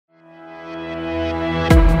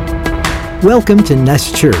Welcome to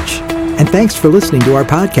Nest Church, and thanks for listening to our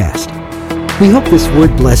podcast. We hope this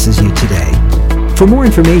word blesses you today. For more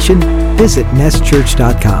information, visit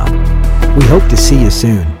nestchurch.com. We hope to see you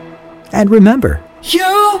soon. And remember, you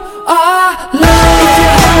are loved.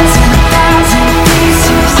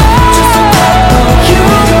 You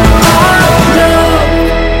are loved.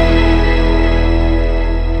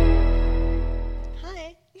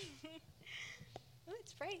 Hi. Oh,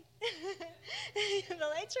 it's bright. The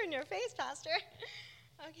lights are in your face, Pastor.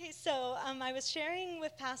 Okay, so I was sharing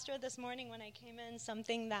with Pastor this morning when I came in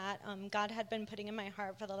something that God had been putting in my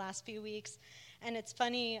heart for the last few weeks. And it's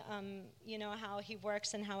funny, how he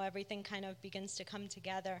works and how everything kind of begins to come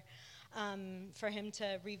together for him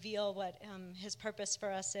to reveal what his purpose for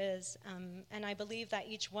us is. And I believe that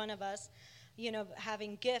each one of us,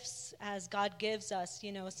 having gifts as God gives us,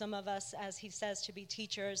 some of us, as he says, to be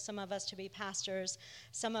teachers, some of us to be pastors,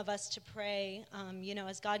 some of us to pray,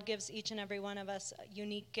 as God gives each and every one of us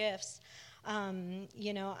unique gifts.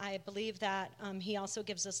 I believe that he also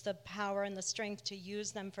gives us the power and the strength to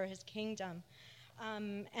use them for his kingdom.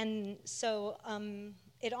 And so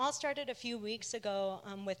it all started a few weeks ago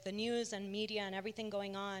with the news and media and everything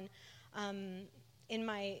going on. In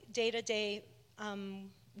my day-to-day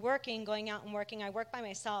going out and working, I work by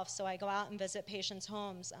myself, so I go out and visit patients'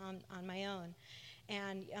 homes on my own.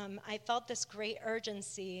 And I felt this great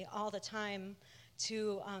urgency all the time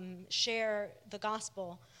to share the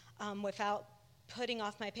gospel without putting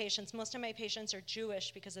off my patients. Most of my patients are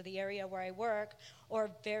Jewish because of the area where I work, or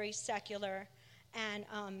very secular. And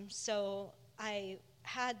so I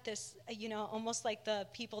had this, almost like the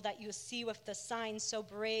people that you see with the signs so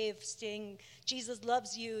brave, saying, Jesus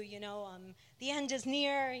loves you, the end is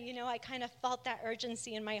near. I kind of felt that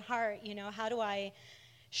urgency in my heart. How do I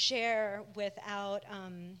share without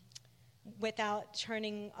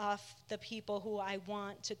turning off the people who I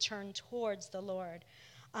want to turn towards the Lord?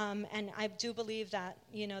 And I do believe that,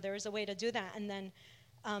 there is a way to do that. And then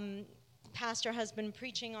Pastor has been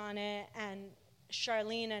preaching on it, and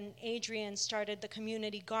Charlene and Adrian started the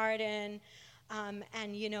community garden. I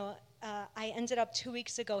ended up 2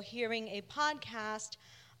 weeks ago hearing a podcast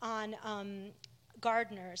on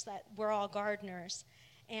gardeners, that we're all gardeners.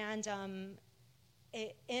 And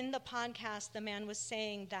in the podcast, the man was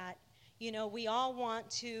saying that, we all want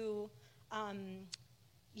to,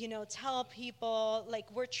 tell people,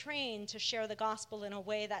 like, we're trained to share the gospel in a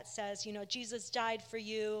way that says, Jesus died for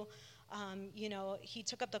you. He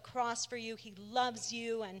took up the cross for you. He loves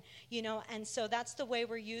you. And so that's the way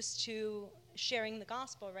we're used to sharing the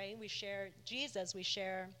gospel, right? We share Jesus. We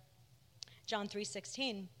share John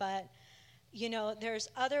 3:16. But, there's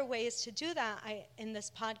other ways to do that. In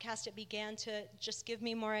this podcast, it began to just give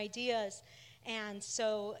me more ideas. And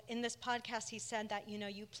so in this podcast, he said that,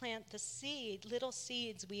 you plant the seed, little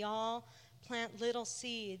seeds. We all plant little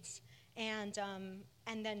seeds. And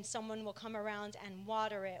then someone will come around and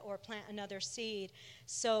water it or plant another seed.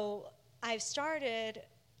 So I've started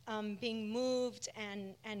being moved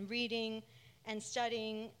and reading and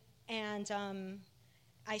studying, and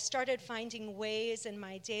I started finding ways in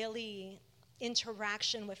my daily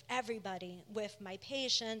interaction with everybody, with my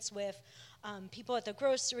patients, with people at the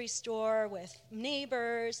grocery store, with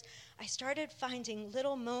neighbors. I started finding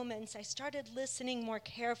little moments. I started listening more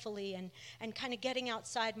carefully and kind of getting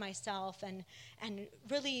outside myself and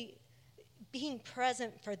really being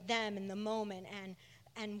present for them in the moment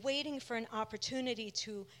and waiting for an opportunity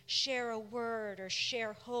to share a word or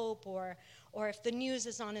share hope, or if the news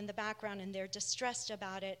is on in the background and they're distressed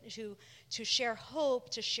about it, to share hope,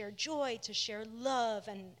 to share joy, to share love,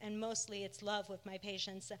 and mostly it's love with my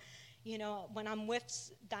patients. When I'm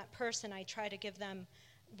with that person, I try to give them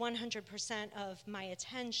 100% of my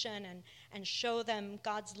attention and show them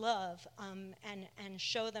God's love, and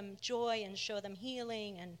show them joy and show them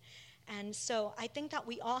healing. And so I think that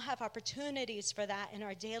we all have opportunities for that in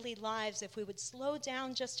our daily lives if we would slow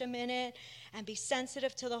down just a minute and be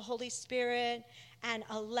sensitive to the Holy Spirit and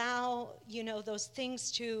allow, those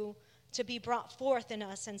things to be brought forth in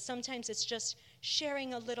us. And sometimes it's just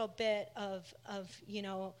sharing a little bit of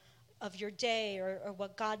your day or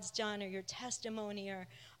what God's done, or your testimony, or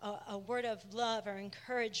a word of love or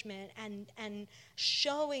encouragement, and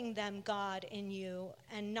showing them God in you,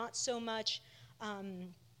 and not so much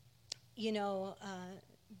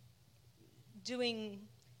doing,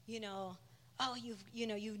 you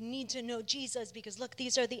need to know Jesus because look,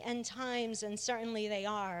 these are the end times, and certainly they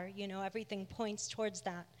are. Everything points towards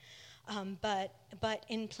that. But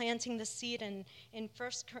in planting the seed in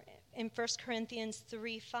 1 Corinthians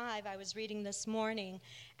 3:5, I was reading this morning,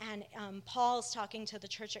 and Paul's talking to the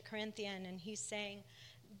church at Corinthian, and he's saying,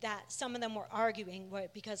 that some of them were arguing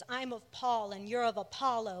because I'm of Paul and you're of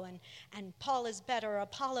Apollo, and Paul is better,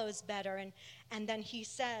 Apollo is better. And then he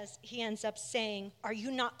ends up saying, are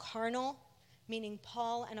you not carnal? Meaning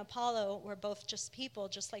Paul and Apollo were both just people,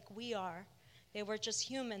 just like we are. They were just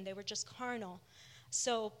human. They were just carnal.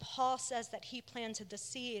 So Paul says that he planted the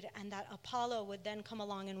seed and that Apollo would then come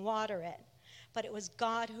along and water it. But it was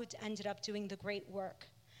God who ended up doing the great work.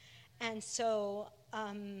 And so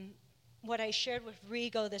what I shared with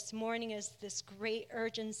Rigo this morning is this great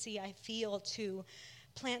urgency I feel to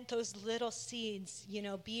plant those little seeds,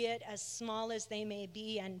 be it as small as they may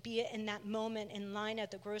be, and be it in that moment in line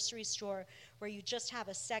at the grocery store where you just have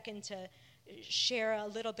a second to share a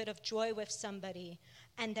little bit of joy with somebody,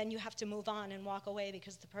 and then you have to move on and walk away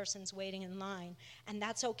because the person's waiting in line. And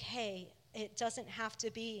that's okay. It doesn't have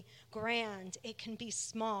to be grand. It can be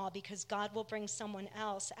small because God will bring someone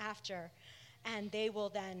else after, and they will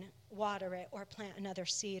then water it or plant another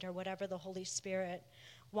seed or whatever the Holy Spirit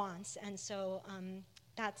wants. And so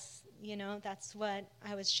that's what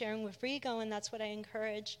I was sharing with Rigo, and that's what I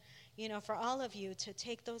encourage, for all of you to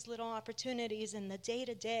take those little opportunities in the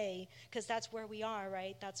day-to-day, because that's where we are,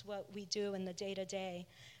 right? That's what we do in the day-to-day.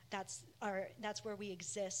 That's where we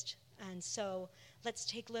exist. And so let's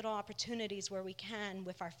take little opportunities where we can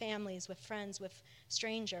with our families, with friends, with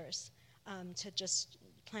strangers, to just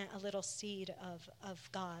plant a little seed of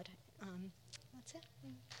God. That's it.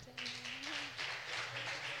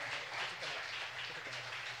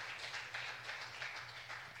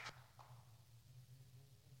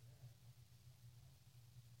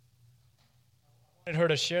 I wanted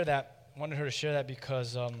her to share that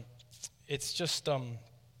because it's just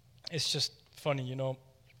funny,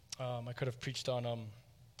 I could have preached on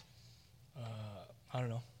I don't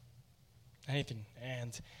know, anything,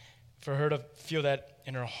 and for her to feel that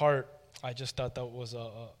in her heart, I just thought that was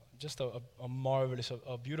a marvelous,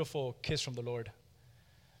 a beautiful kiss from the Lord,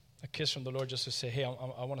 a kiss from the Lord, just to say, hey,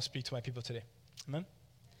 I want to speak to my people today. Amen.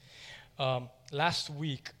 Last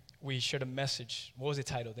week we shared a message. What was it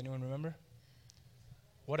titled? Anyone remember?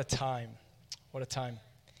 What a time. What a time.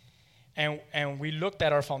 And we looked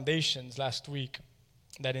at our foundations last week,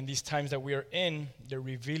 that in these times that we are in, they're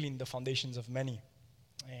revealing the foundations of many.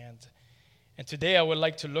 And today I would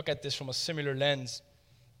like to look at this from a similar lens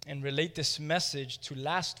and relate this message to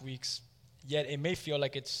last week's, yet it may feel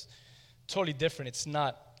like it's totally different. It's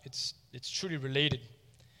not. It's truly related.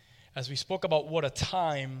 As we spoke about what a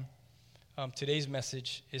time, today's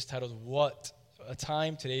message is titled What a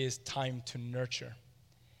Time. Today is Time to Nurture.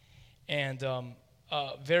 And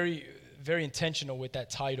very, very intentional with that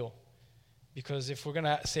title, because if we're going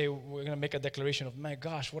to say, we're going to make a declaration of, my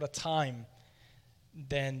gosh, what a time,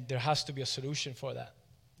 then there has to be a solution for that.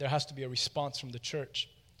 There has to be a response from the church.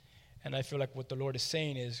 And I feel like what the Lord is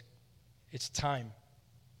saying is, it's time.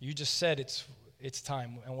 You just said it's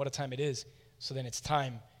time, and what a time it is. So then it's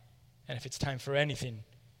time. And if it's time for anything,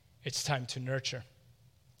 it's time to nurture.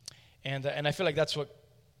 And I feel like that's what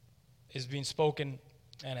is being spoken,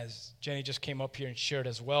 and as Jenny just came up here and shared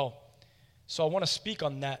as well. So I want to speak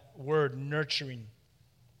on that word, nurturing.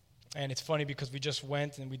 And it's funny because we just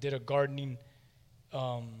went and we did a gardening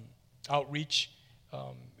outreach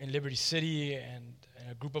in Liberty City, and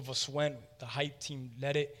a group of us went. The Hype team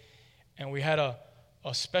led it, and we had a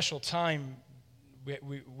special time.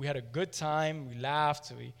 We had a good time. We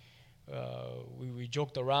laughed. We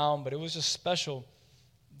joked around, but it was just special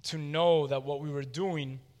to know that what we were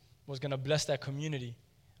doing was going to bless that community,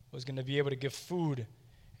 was going to be able to give food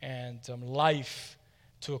and life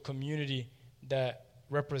to a community that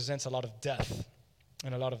represents a lot of death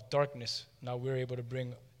and a lot of darkness. Now we're able to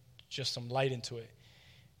bring just some light into it.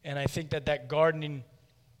 And I think that gardening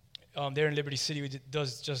there in Liberty City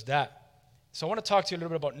does just that. So I want to talk to you a little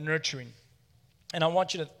bit about nurturing. And I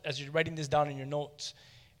want you to, as you're writing this down in your notes,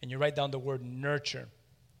 and you write down the word nurture,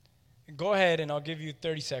 go ahead and I'll give you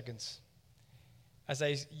 30 seconds. As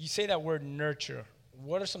you say that word nurture,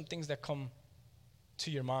 what are some things that come to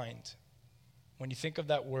your mind when you think of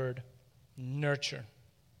that word nurture?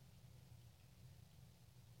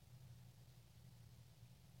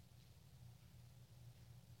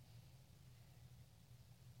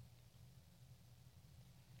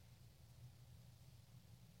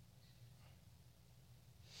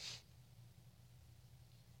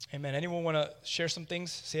 Amen. Anyone want to share some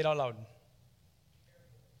things? Say it out loud.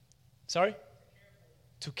 Sorry?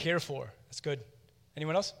 To care for. That's good.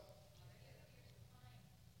 Anyone else?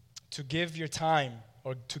 To give your time,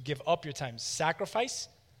 or to give up your time. Sacrifice?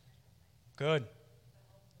 Good.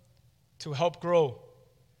 To help grow.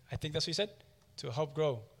 I think that's what you said. To help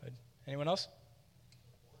grow. Good. Anyone else?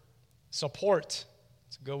 Support.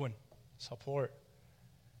 It's a good one. Support.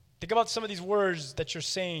 Think about some of these words that you're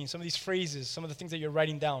saying, some of these phrases, some of the things that you're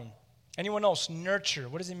writing down. Anyone else? Nurture.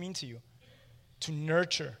 What does it mean to you? To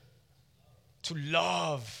nurture. To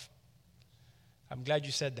love. I'm glad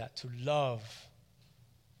you said that. To love.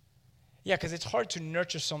 Yeah, because it's hard to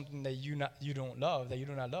nurture something that you don't love, that you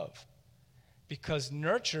do not love. Because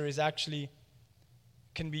nurture is actually,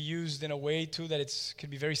 can be used in a way too that it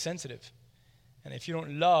can be very sensitive. And if you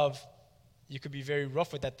don't love, you could be very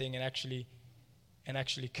rough with that thing and actually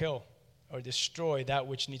kill or destroy that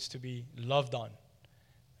which needs to be loved on.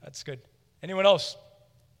 That's good. Anyone else?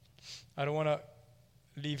 I don't want to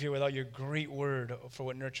leave here without your great word for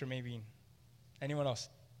what nurture may mean. Anyone else?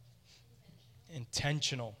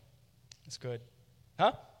 Intentional. That's good.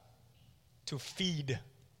 Huh? To feed.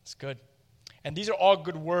 That's good. And these are all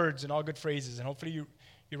good words and all good phrases, and hopefully you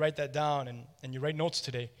write that down and you write notes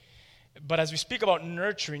today. But as we speak about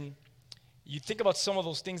nurturing, you think about some of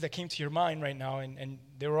those things that came to your mind right now, and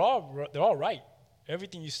they're all right.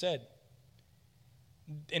 Everything you said,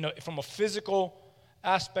 from a physical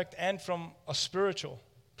aspect and from a spiritual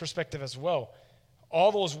perspective as well.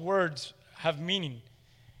 All those words have meaning.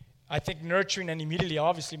 I think nurturing, and immediately,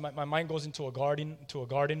 obviously, my mind goes into a garden,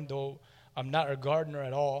 though I'm not a gardener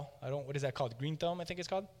at all. What is that called? Green thumb, I think it's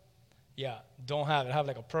called? Yeah, don't have it. I have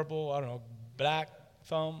like a purple, black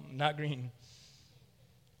thumb, not green.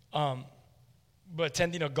 But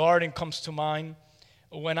tending a garden comes to mind.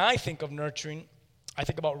 When I think of nurturing, I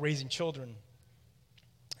think about raising children.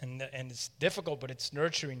 And it's difficult, but it's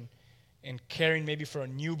nurturing and caring maybe for a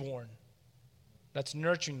newborn. That's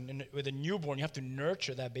nurturing. And with a newborn, you have to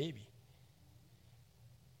nurture that baby.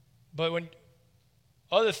 But when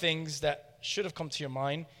other things that should have come to your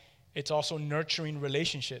mind, it's also nurturing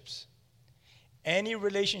relationships. Any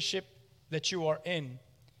relationship that you are in,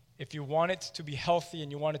 if you want it to be healthy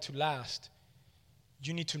and you want it to last,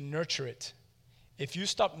 you need to nurture it. If you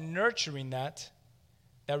stop nurturing that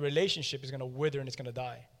relationship is going to wither and it's going to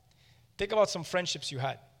die. Think about some friendships you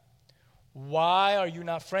had. Why are you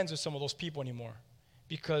not friends with some of those people anymore?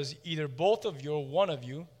 Because either both of you or one of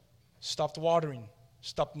you stopped watering,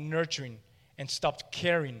 stopped nurturing, and stopped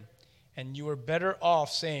caring. And you were better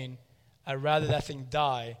off saying, I'd rather that thing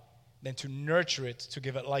die than to nurture it, to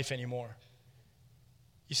give it life anymore.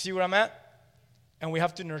 You see where I'm at? And we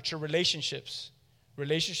have to nurture relationships.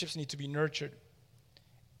 Relationships need to be nurtured.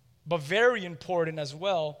 But very important as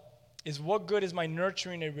well is, what good is my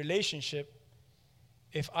nurturing a relationship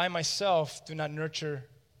if I myself do not nurture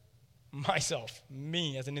myself,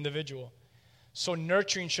 me as an individual? So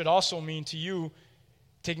nurturing should also mean to you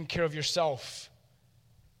taking care of yourself,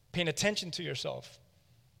 paying attention to yourself,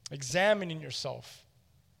 examining yourself,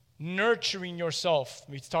 nurturing yourself.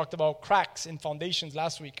 We talked about cracks in foundations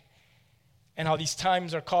last week and how these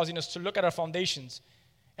times are causing us to look at our foundations.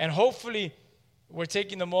 And hopefully we're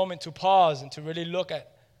taking the moment to pause and to really look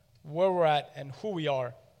at where we're at and who we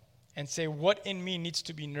are and say, what in me needs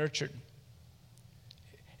to be nurtured?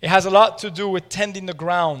 It has a lot to do with tending the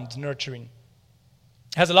ground, nurturing.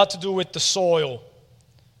 It has a lot to do with the soil,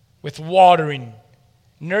 with watering.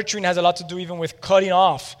 Nurturing has a lot to do even with cutting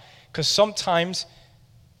off, because sometimes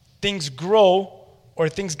things grow or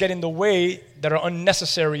things get in the way that are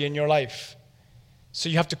unnecessary in your life. So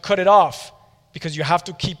you have to cut it off because you have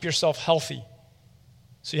to keep yourself healthy.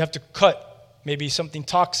 So you have to cut maybe something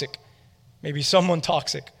toxic, maybe someone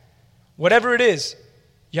toxic. Whatever it is,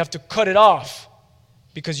 you have to cut it off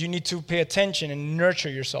because you need to pay attention and nurture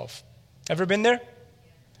yourself. Ever been there?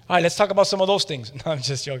 All right, let's talk about some of those things. No, I'm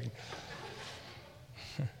just joking.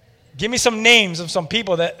 Give me some names of some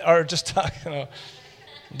people that are just talking.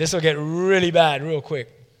 This will get really bad real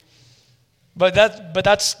quick. But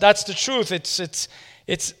that's the truth.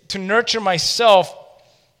 It's to nurture myself.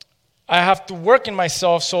 I have to work in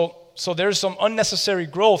myself, so there's some unnecessary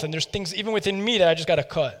growth, and there's things even within me that I just got to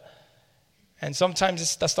cut. And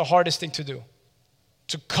sometimes that's the hardest thing to do,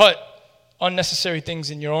 to cut unnecessary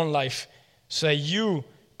things in your own life so that you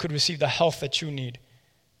could receive the health that you need.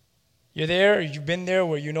 You're there, you've been there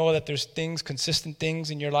where you know that there's things, consistent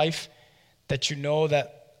things in your life that you know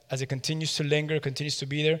that as it continues to linger, continues to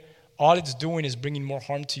be there, all it's doing is bringing more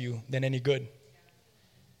harm to you than any good.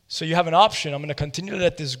 So you have an option. I'm going to continue to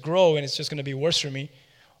let this grow and it's just going to be worse for me,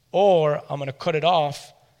 or I'm going to cut it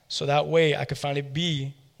off so that way I can finally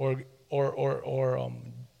be or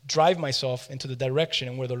drive myself into the direction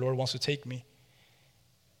and where the Lord wants to take me.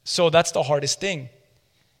 So that's the hardest thing,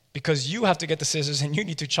 because you have to get the scissors and you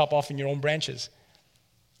need to chop off in your own branches.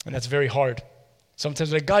 And that's very hard.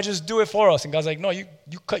 Sometimes we're like, God, just do it for us. And God's like, no, you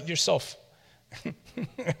cut yourself.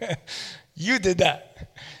 You did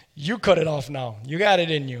that. You cut it off now. You got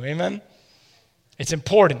it in you. Amen? It's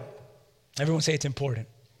important. Everyone say it's important.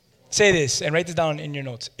 Say this and write this down in your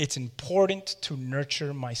notes. It's important to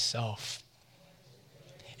nurture myself.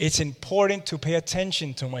 It's important to pay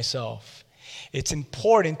attention to myself. It's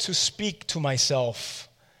important to speak to myself.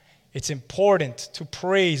 It's important to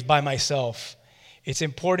praise by myself. It's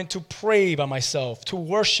important to pray by myself, to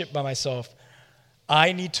worship by myself.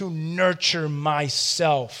 I need to nurture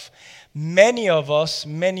myself. Many of us,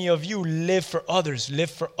 many of you live for others,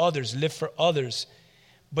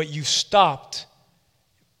 but you stopped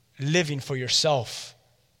living for yourself.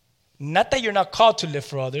 Not that you're not called to live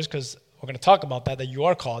for others, because we're going to talk about that you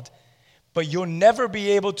are called, but you'll never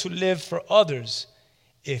be able to live for others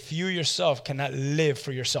if you yourself cannot live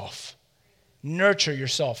for yourself. Nurture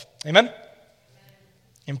yourself. Amen?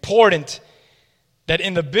 Important that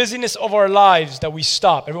in the busyness of our lives that we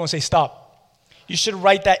stop. Everyone say stop. You should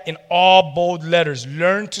write that in all bold letters.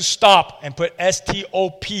 Learn to stop and put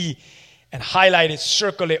S-T-O-P and highlight it,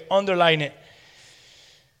 circle it, underline it.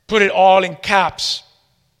 Put it all in caps.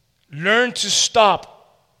 Learn to stop.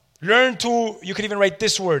 Learn to, you could even write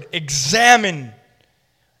this word, examine.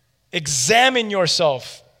 Examine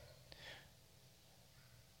yourself.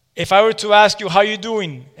 If I were to ask you, how you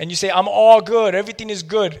doing? And you say, I'm all good. Everything is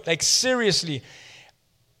good. Like seriously,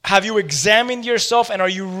 have you examined yourself and are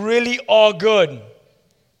you really all good?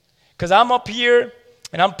 Because I'm up here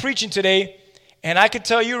and I'm preaching today and I can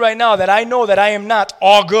tell you right now that I know that I am not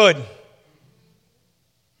all good.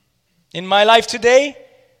 In my life today,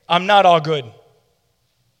 I'm not all good.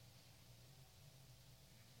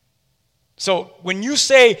 So when you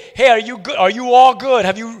say, hey, are you good? Are you all good?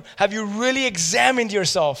 Have you really examined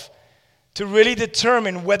yourself to really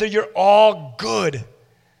determine whether you're all good?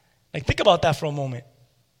 Like think about that for a moment.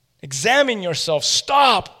 Examine yourself.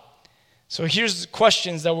 Stop. So here's the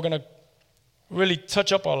questions that we're going to really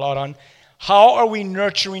touch up a lot on. How are we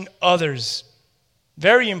nurturing others?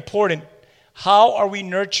 Very important. How are we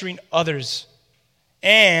nurturing others?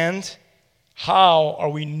 And how are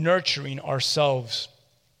we nurturing ourselves?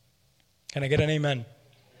 Can I get an amen?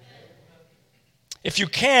 If you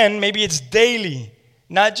can, maybe it's daily.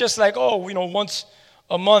 Not just like, once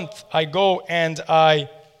a month I go and I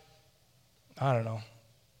don't know,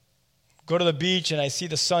 go to the beach and I see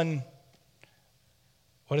the sun.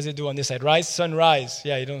 What does it do on this side? Rise? Sunrise.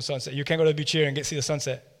 Yeah, you don't sunset. You can't go to the beach here and see the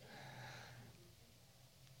sunset.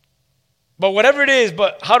 But whatever it is,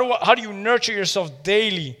 but how do you nurture yourself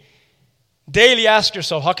daily? Daily ask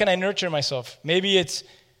yourself, how can I nurture myself? Maybe it's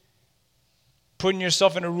putting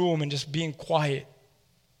yourself in a room and just being quiet,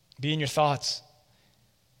 be in your thoughts.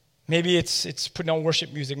 Maybe it's putting on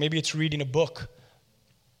worship music. Maybe it's reading a book,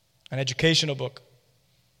 an educational book,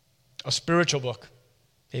 a spiritual book.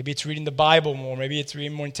 Maybe it's reading the Bible more. Maybe it's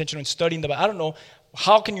being more intentional in studying the Bible. I don't know.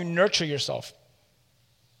 How can you nurture yourself?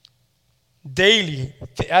 Daily,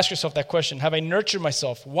 ask yourself that question. Have I nurtured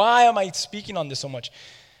myself? Why am I speaking on this so much?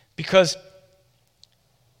 Because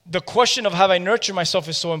the question of have I nurtured myself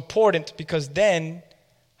is so important, because then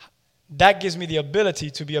that gives me the ability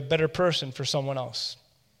to be a better person for someone else.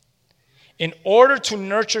 In order to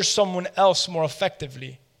nurture someone else more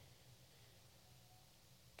effectively,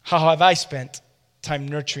 how have I spent time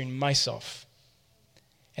nurturing myself?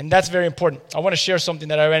 And that's very important. I want to share something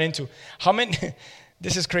that I ran into.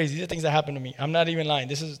 This is crazy. These are things that happened to me. I'm not even lying.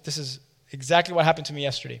 This is exactly what happened to me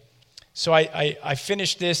yesterday. So I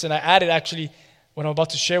finished this and I added actually what I'm about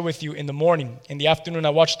to share with you in the morning. In the afternoon, I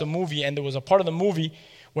watched the movie, and there was a part of the movie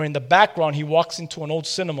where in the background, he walks into an old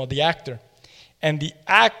cinema, the actor. And the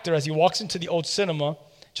actor, as he walks into the old cinema,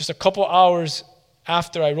 just a couple hours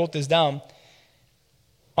after I wrote this down,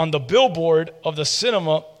 on the billboard of the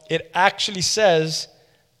cinema, it actually says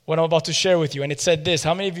what I'm about to share with you. And it said this.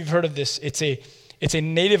 How many of you have heard of this? It's a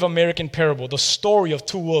Native American parable, the story of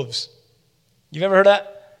two wolves. You've ever heard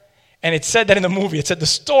that? And it said that in the movie. It said the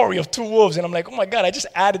story of two wolves. And I'm like, oh my God, I just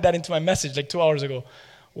added that into my message like 2 hours ago.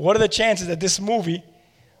 What are the chances that this movie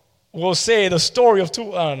will say the story of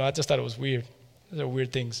two? I don't know. I just thought it was weird. Those are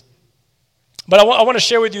weird things. But I want to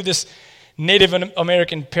share with you this Native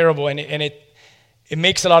American parable. And it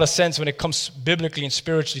makes a lot of sense when it comes biblically and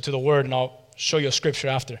spiritually to the word. And I'll show you a scripture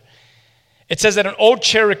after. It says that an old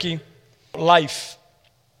Cherokee life,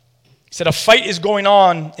 he said, a fight is going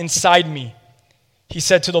on inside me. He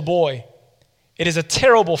said to the boy, it is a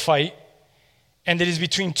terrible fight, and it is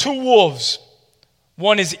between two wolves.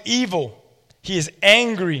 One is evil. He is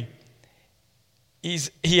angry.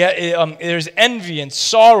 There's envy and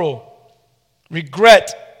sorrow,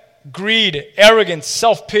 regret, greed, arrogance,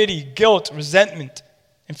 self-pity, guilt, resentment,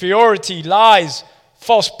 inferiority, lies,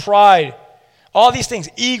 false pride, all these things,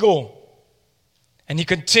 ego. And he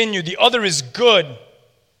continued, the other is good.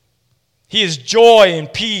 He is joy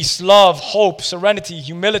and peace, love, hope, serenity,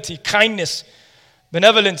 humility, kindness,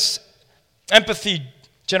 benevolence, empathy,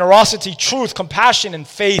 generosity, truth, compassion, and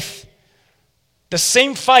faith. The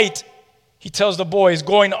same fight, he tells the boy, is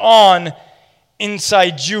going on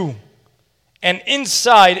inside you and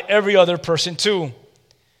inside every other person too.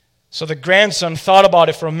 So the grandson thought about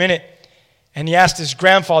it for a minute, and he asked his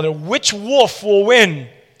grandfather, which wolf will win?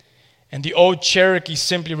 And the old Cherokee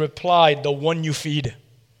simply replied, the one you feed.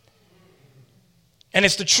 And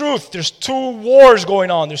it's the truth. There's two wars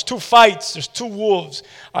going on. There's two fights. There's two wolves.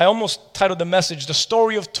 I almost titled the message, The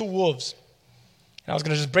Story of Two Wolves. And I was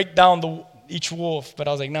going to just break down each wolf, but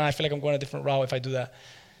I was like, nah, I feel like I'm going a different route if I do that.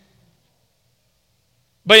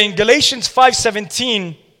 But in Galatians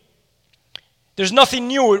 5:17, there's nothing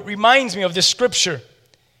new. It reminds me of this scripture.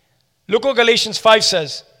 Look what Galatians 5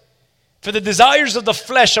 says. For the desires of the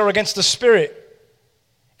flesh are against the spirit,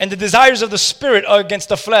 and the desires of the spirit are against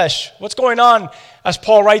the flesh. What's going on as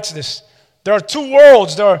Paul writes this? There are two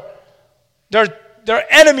worlds. There are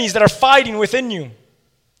enemies that are fighting within you.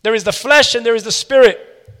 There is the flesh and there is the spirit.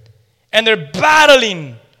 And they're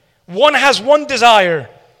battling. One has one desire.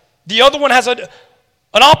 The other one has an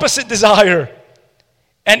opposite desire.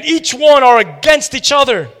 And each one are against each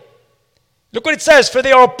other. Look what it says. For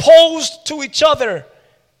they are opposed to each other,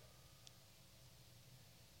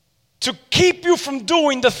 to keep you from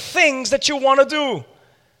doing the things that you want to do.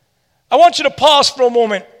 I want you to pause for a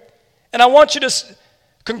moment, and I want you to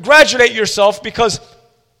congratulate yourself, because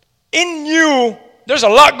in you, there's a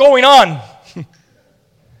lot going on.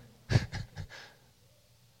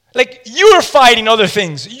 Like, you're fighting other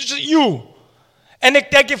things. You. And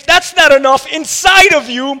if that's not enough, inside of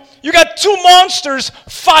you, you got two monsters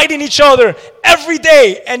fighting each other every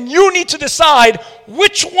day, and you need to decide,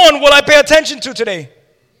 which one will I pay attention to today?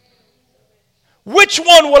 Which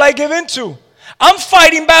one will I give into? I'm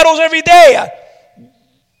fighting battles every day.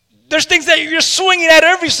 There's things that you're swinging at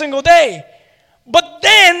every single day. But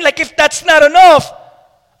then, like, if that's not enough,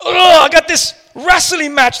 I got this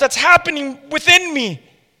wrestling match that's happening within me.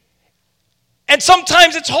 And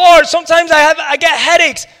sometimes it's hard. Sometimes I get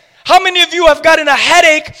headaches. How many of you have gotten a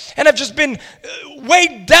headache and have just been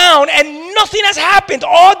weighed down and nothing has happened?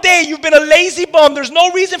 All day you've been a lazy bum. There's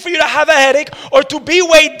no reason for you to have a headache or to be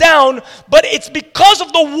weighed down, but it's because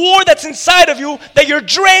of the war that's inside of you that you're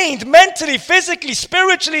drained mentally, physically,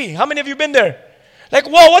 spiritually. How many of you been there? Like,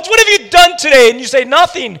 whoa, what have you done today? And you say,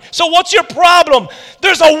 nothing. So what's your problem?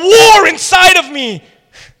 There's a war inside of me,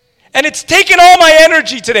 and it's taking all my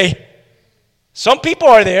energy today. Some people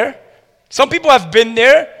are there. Some people have been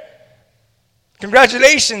there.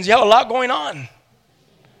 Congratulations, you have a lot going on.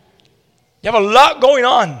 You have a lot going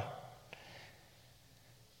on.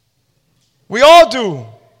 We all do.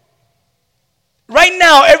 Right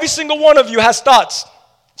now, every single one of you has thoughts.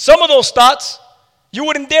 Some of those thoughts, you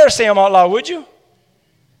wouldn't dare say them out loud, would you?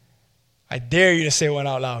 I dare you to say one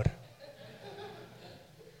out loud.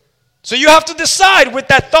 So you have to decide with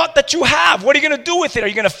that thought that you have, what are you going to do with it? Are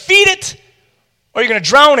you going to feed it, or are you going to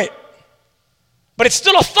drown it? But it's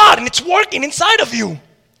still a thought, and it's working inside of you.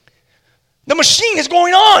 The machine is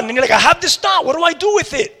going on, and you're like, I have this thought. What do I do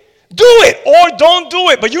with it? Do it or don't do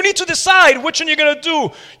it. But you need to decide which one you're going to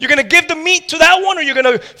do. You're going to give the meat to that one, or you're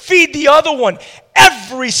going to feed the other one.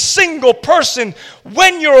 Every single person,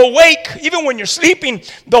 when you're awake, even when you're sleeping,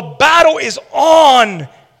 the battle is on,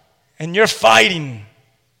 and you're fighting,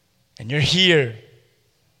 and you're here.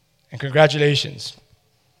 And congratulations.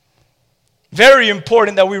 Very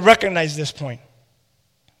important that we recognize this point.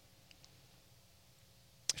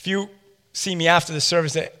 If you see me after the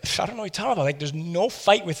service, I don't know what you're talking about. Like, there's no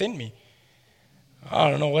fight within me. I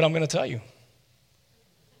don't know what I'm going to tell you.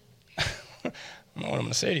 I don't know what I'm going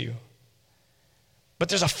to say to you. But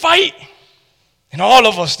there's a fight. In all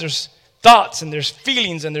of us, there's thoughts and there's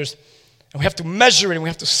feelings and we have to measure it and we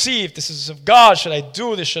have to see if this is of God. Should I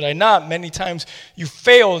do this? Should I not? Many times you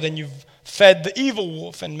failed and you've fed the evil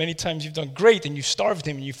wolf, and many times you've done great and you starved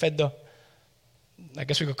him and you fed I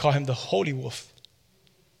guess we could call him the holy wolf.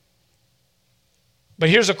 But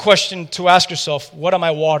here's a question to ask yourself. What am I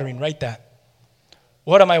watering? Write that.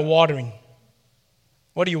 What am I watering?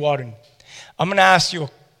 What are you watering? I'm going to ask you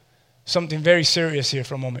something very serious here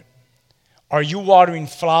for a moment. Are you watering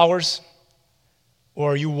flowers,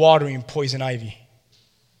 or are you watering poison ivy?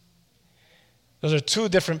 Those are two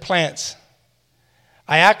different plants.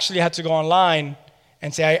 I actually had to go online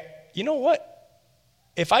and say, you know what?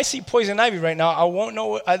 If I see poison ivy right now, I won't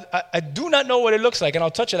know. I do not know what it looks like, and I'll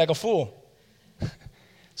touch it like a fool.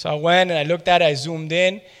 So I went and I looked at it, I zoomed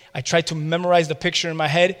in, I tried to memorize the picture in my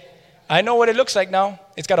head. I know what it looks like now.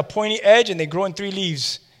 It's got a pointy edge and they grow in 3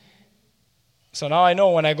 leaves. So now I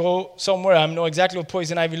know when I go somewhere, I know exactly what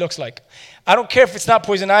poison ivy looks like. I don't care if it's not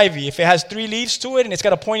poison ivy. If it has 3 leaves to it and it's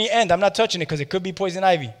got a pointy end, I'm not touching it because it could be poison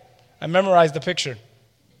ivy. I memorized the picture.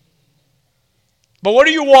 But what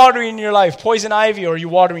are you watering in your life? Poison ivy, or are you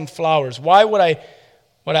watering flowers? Why would I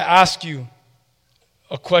ask you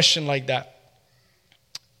a question like that?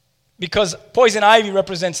 Because poison ivy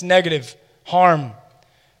represents negative, harm.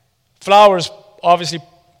 Flowers obviously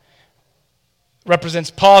represents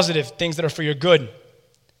positive, things that are for your good.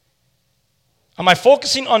 Am I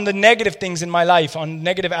focusing on the negative things in my life, on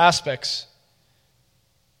negative aspects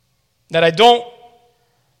that I don't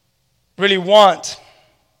really want?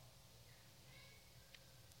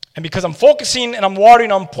 And because I'm focusing and I'm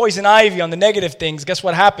watering on poison ivy, on the negative things, guess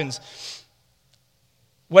what happens?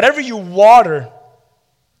 Whatever you water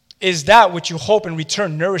is that which you hope in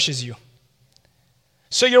return nourishes you.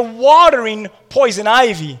 So you're watering poison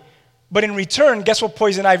ivy, but in return, guess what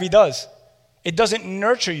poison ivy does? It doesn't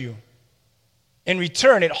nurture you. In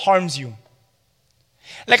return, it harms you.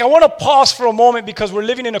 Like, I want to pause for a moment because we're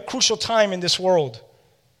living in a crucial time in this world.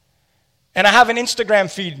 And I have an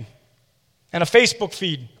Instagram feed and a Facebook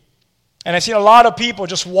feed. And I've seen a lot of people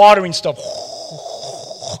just watering stuff.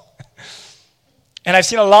 And I've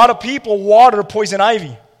seen a lot of people water poison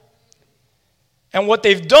ivy. And what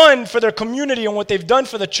they've done for their community and what they've done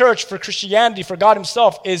for the church, for Christianity, for God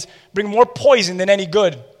himself, is bring more poison than any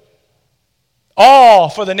good. All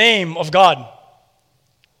for the name of God.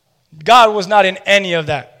 God was not in any of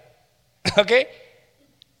that. Okay?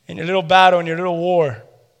 In your little battle, in your little war,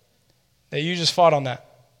 that you just fought on that.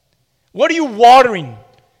 What are you watering?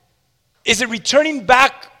 Is it returning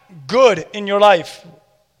back good in your life?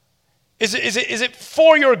 Is it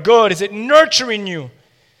for your good? Is it nurturing you?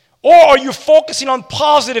 Or are you focusing on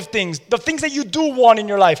positive things, the things that you do want in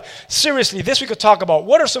your life? Seriously, this we could talk about.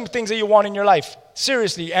 What are some things that you want in your life?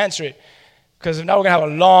 Seriously, answer it. Because now we're going to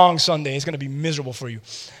have a long Sunday. It's going to be miserable for you.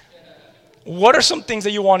 What are some things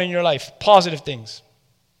that you want in your life? Positive things.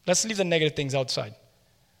 Let's leave the negative things outside.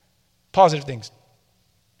 Positive things.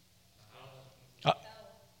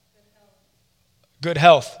 Good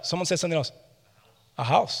health. Someone said something else. A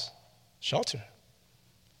house. Shelter.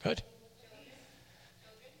 Good.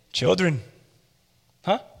 Children.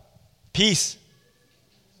 Huh? Peace.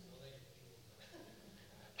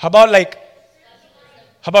 How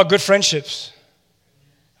about good friendships?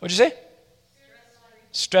 What'd you say?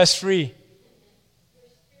 Stress-free.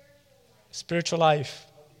 Spiritual life.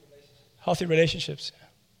 Healthy relationships.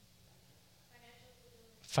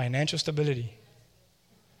 Financial stability.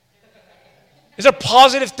 These are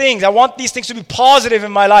positive things. I want these things to be positive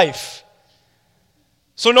in my life.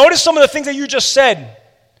 So notice some of the things that you just said.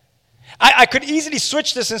 I could easily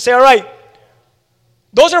switch this and say, all right,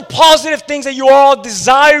 those are positive things that you are all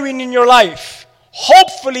desiring in your life.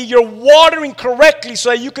 Hopefully you're watering correctly so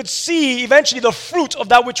that you could see eventually the fruit of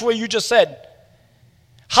that which way you just said.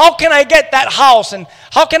 How can I get that house? And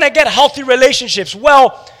how can I get healthy relationships?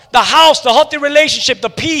 Well, the house, the healthy relationship, the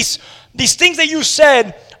peace, these things that you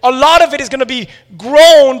said, a lot of it is going to be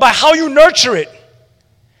grown by how you nurture it.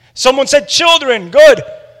 Someone said children, good.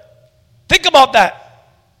 Think about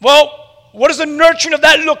that. Well, what does the nurturing of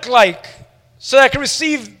that look like so that I can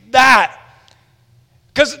receive that?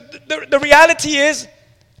 Because the reality is,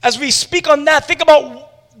 as we speak on that, think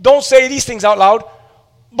about, don't say these things out loud,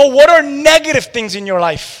 but what are negative things in your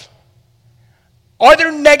life? Are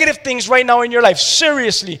there negative things right now in your life?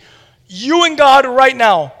 Seriously, you and God right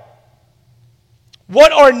now,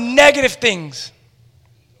 what are negative things?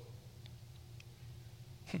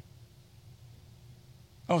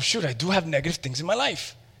 Oh shoot, I do have negative things in my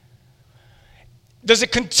life. Does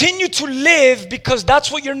it continue to live because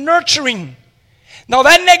that's what you're nurturing? Now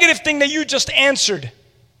that negative thing that you just answered,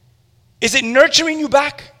 is it nurturing you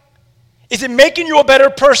back? Is it making you a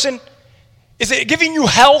better person? Is it giving you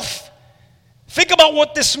health? Think about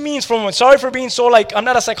what this means for a moment. Sorry for being so I'm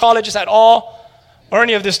not a psychologist at all or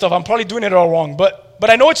any of this stuff. I'm probably doing it all wrong, but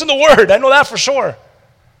I know it's in the Word. I know that for sure.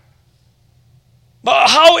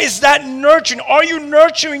 But how is that nurturing? Are you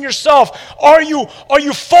nurturing yourself? Are you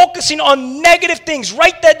focusing on negative things?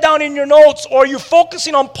 Write that down in your notes. Or are you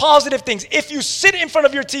focusing on positive things? If you sit in front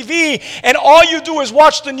of your TV and all you do is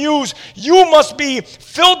watch the news, you must be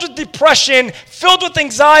filled with depression, filled with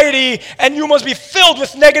anxiety, and you must be filled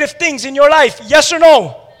with negative things in your life. Yes or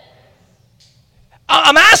no?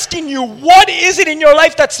 I'm asking you, what is it in your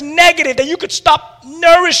life that's negative that you could stop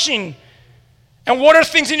nourishing? And what are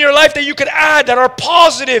things in your life that you could add that are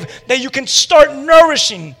positive that you can start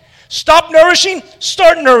nourishing? Stop nourishing,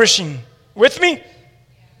 start nourishing. With me?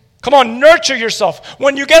 Come on, nurture yourself.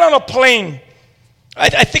 When you get on a plane,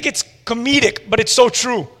 I think it's comedic, but it's so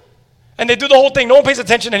true. And they do the whole thing. No one pays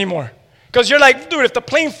attention anymore. Because you're like, dude, if the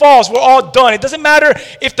plane falls, we're all done. It doesn't matter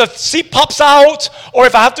if the seat pops out or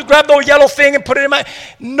if I have to grab the yellow thing and put it in my...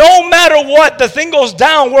 No matter what, the thing goes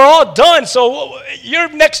down, we're all done. So you're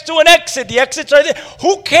next to an exit. The exit's right there.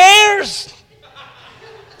 Who cares?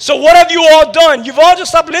 So what have you all done? You've all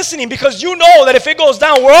just stopped listening because you know that if it goes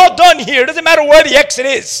down, we're all done here. It doesn't matter where the exit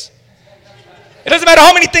is. It doesn't matter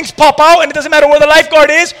how many things pop out, and it doesn't matter where the lifeguard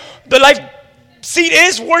is, the life seat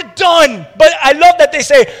is, we're done. But I love that they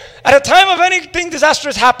say, at a time of anything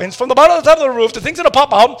disastrous happens, from the bottom of the top of the roof, the thing's going to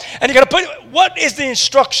pop out, and you got to put, what is the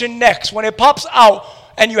instruction next? When it pops out,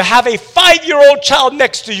 and you have a 5-year-old child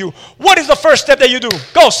next to you, what is the first step that you do?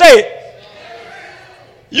 Go, say it.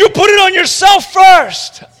 You put it on yourself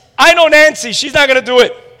first. I know Nancy, she's not going to do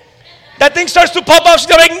it. That thing starts to pop up. She's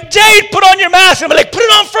going to be like, Jade, put on your mask. And I'm like, put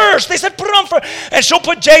it on first. They said, put it on first. And she'll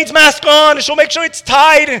put Jade's mask on, and she'll make sure it's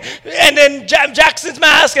tied, and then Jackson's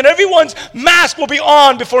mask, and everyone's mask will be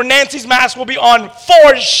on before Nancy's mask will be on.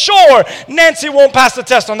 For sure, Nancy won't pass the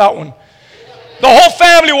test on that one. The whole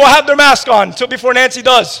family will have their mask on until before Nancy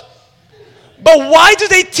does. But why do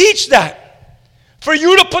they teach that? For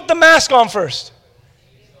you to put the mask on first.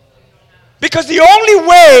 Because the only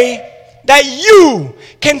way that you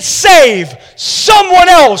can save someone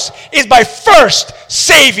else is by first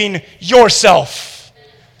saving yourself.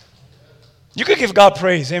 You could give God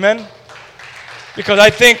praise, amen? Because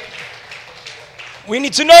I think we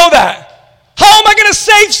need to know that. How am I going to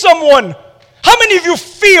save someone? How many of you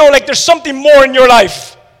feel like there's something more in your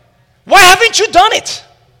life? Why haven't you done it?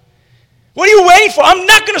 What are you waiting for? I'm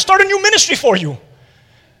not going to start a new ministry for you.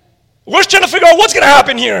 We're just trying to figure out what's going to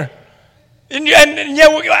happen here. And yeah,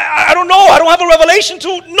 I don't know. I don't have a revelation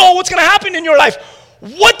to know what's going to happen in your life.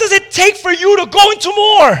 What does it take for you to go into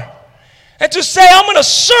more? And to say, I'm going to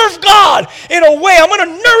serve God in a way. I'm going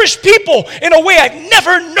to nourish people in a way I've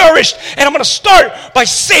never nourished. And I'm going to start by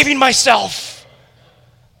saving myself.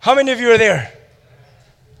 How many of you are there?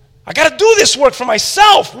 I got to do this work for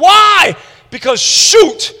myself. Why? Because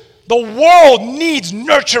shoot, the world needs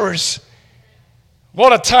nurturers.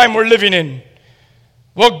 What a time we're living in.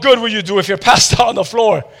 What good will you do if you're passed out on the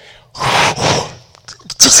floor?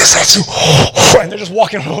 Jesus loves you. And they're just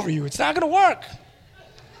walking all over you. It's not going to work.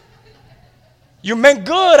 You meant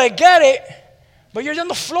good, I get it. But you're on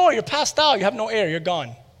the floor, you're passed out, you have no air, you're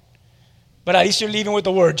gone. But at least you're leaving with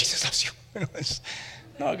the word, Jesus loves you. It's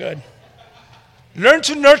not good. Learn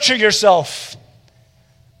to nurture yourself.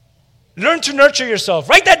 Learn to nurture yourself.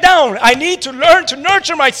 Write that down. I need to learn to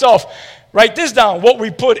nurture myself. Write this down. What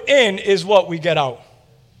we put in is what we get out.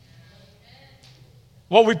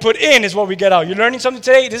 What we put in is what we get out. You're learning something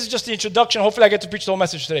today? This is just the introduction. Hopefully I get to preach the whole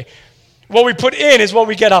message today. What we put in is what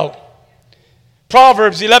we get out.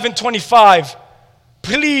 Proverbs 11:25.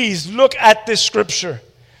 Please look at this scripture.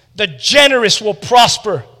 The generous will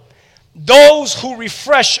prosper. Those who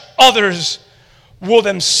refresh others will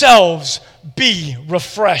themselves be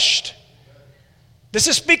refreshed. This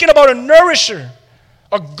is speaking about a nourisher,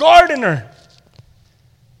 a gardener,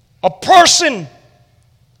 a person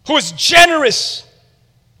who is generous.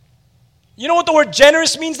 You know what the word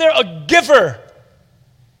generous means there? A giver.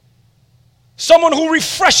 Someone who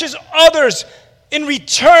refreshes others. In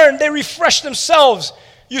return, they refresh themselves.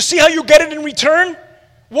 You see how you get it in return?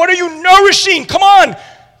 What are you nourishing? Come on.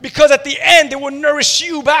 Because at the end, it will nourish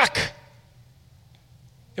you back.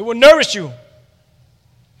 It will nourish you.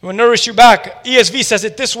 It will nourish you back. ESV says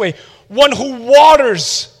it this way. One who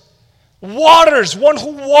waters one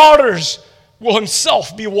who waters will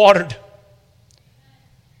himself be watered.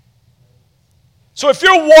 So if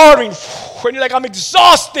you're watering, and you're like, I'm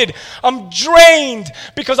exhausted, I'm drained,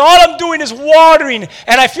 because all I'm doing is watering,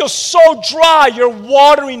 and I feel so dry, you're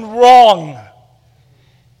watering wrong.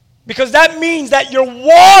 Because that means that you're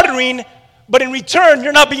watering, but in return,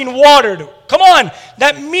 you're not being watered. Come on.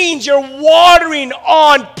 That means you're watering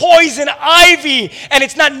on poison ivy, and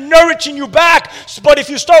it's not nourishing you back. But if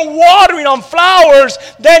you start watering on flowers,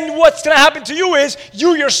 then what's going to happen to you is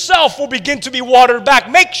you yourself will begin to be watered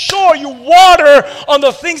back. Make sure you water on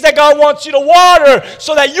the things that God wants you to water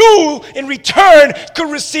so that you, in return,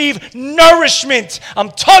 could receive nourishment.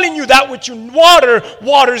 I'm telling you, that which you water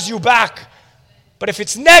waters you back. But if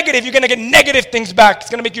it's negative, you're going to get negative things back. It's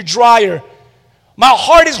going to make you drier. My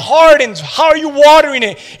heart is hardened. How are you watering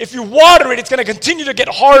it? If you water it, it's going to continue to get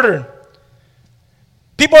harder.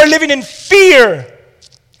 People are living in fear.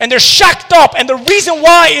 And they're shacked up. And the reason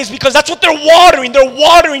why is because that's what they're watering. They're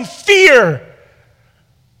watering fear.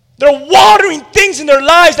 They're watering things in their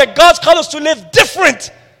lives that God's called us to live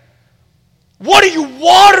different. What are you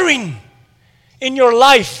watering in your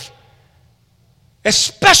life?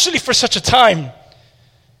 Especially for such a time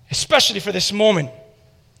especially for this moment.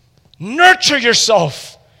 Nurture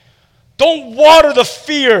yourself. Don't water the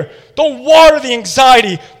fear. Don't water the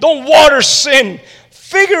anxiety. Don't water sin.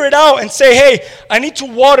 Figure it out and say, hey, I need to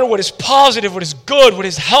water what is positive, what is good, what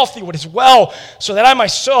is healthy, what is well, so that I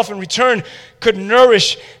myself in return could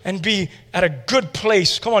nourish and be at a good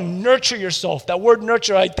place. Come on, nurture yourself. That word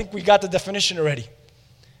nurture, I think we got the definition already.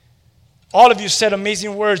 All of you said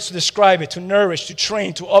amazing words to describe it: to nourish, to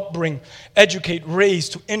train, to upbring, educate, raise,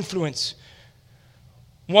 to influence.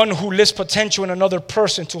 One who lists potential in another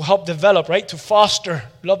person, to help develop, right? To foster,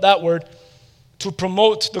 love that word. To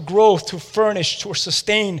promote the growth, to furnish, to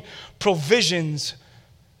sustain provisions.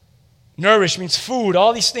 Nourish means food,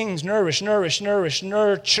 all these things. Nourish,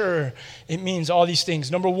 nurture. It means all these things.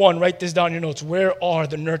 Number one, write this down in your notes. Where are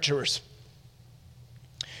the nurturers?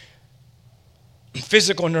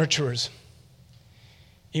 Physical nurturers.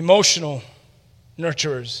 Emotional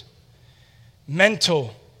nurturers.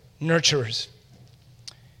 Mental nurturers.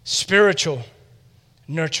 Spiritual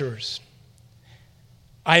nurturers.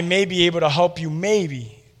 I may be able to help you,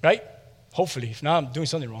 maybe, right? Hopefully. If not, I'm doing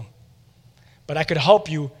something wrong. But I could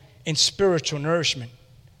help you in spiritual nourishment.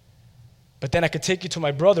 But then I could take you to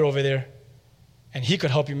my brother over there, and he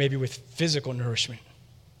could help you maybe with physical nourishment.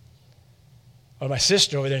 Or my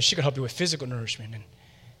sister over there, and she could help you with physical nourishment.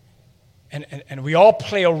 And we all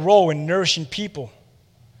play a role in nourishing people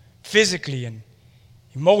physically and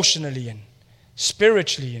emotionally and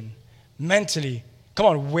spiritually and mentally. Come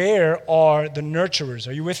on, where are the nurturers?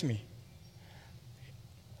 Are you with me?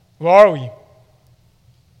 Where are we?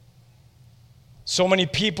 So many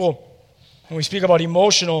people, when we speak about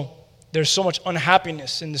emotional, there's so much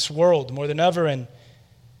unhappiness in this world more than ever. And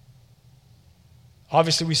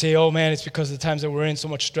obviously we say, oh man, it's because of the times that we're in, so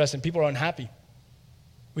much stress, and people are unhappy.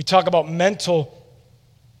 We talk about mental,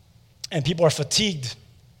 and people are fatigued.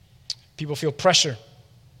 People feel pressure.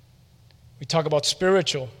 We talk about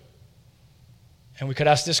spiritual, and we could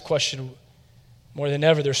ask this question: more than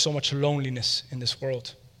ever, there's so much loneliness in this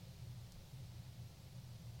world.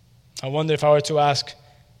 I wonder if I were to ask,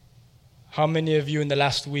 how many of you in the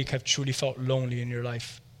last week have truly felt lonely in your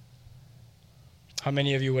life? How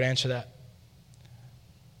many of you would answer that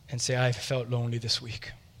and say, I felt lonely this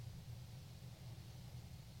week?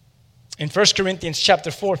 In 1 Corinthians chapter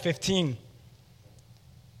 4:15,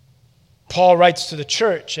 Paul writes to the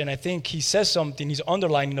church, and I think he says something, he's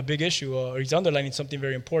underlining a big issue, or he's underlining something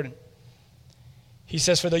very important. He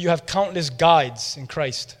says, for though you have countless guides in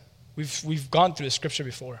Christ. We've gone through the scripture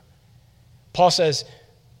before. Paul says,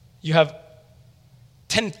 you have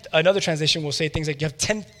another translation will say things like you have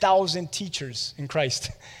 10,000 teachers in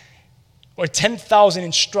Christ, or 10,000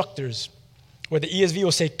 instructors, or the ESV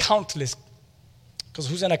will say countless, because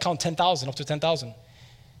who's going to count 10,000 up to 10,000?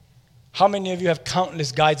 How many of you have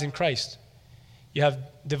countless guides in Christ? You have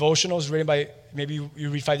devotionals written by, maybe you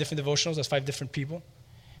read 5 different devotionals, that's 5 different people.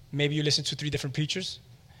 Maybe you listen to 3 different preachers.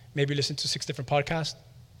 Maybe you listen to 6 different podcasts.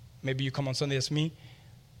 Maybe you come on Sunday, that's me.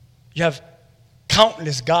 You have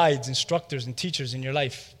countless guides, instructors, and teachers in your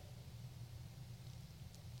life.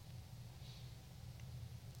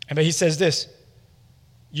 And but he says this,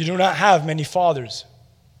 you do not have many fathers,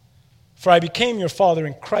 for I became your father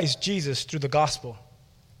in Christ Jesus through the gospel.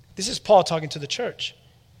 This is Paul talking to the church.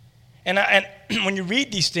 And when you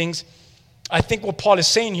read these things, I think what Paul is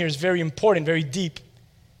saying here is very important, very deep.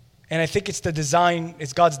 And I think it's the design,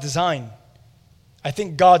 it's God's design. I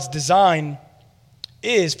think God's design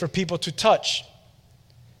is for people to touch,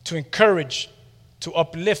 to encourage, to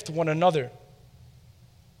uplift one another.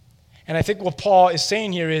 And I think what Paul is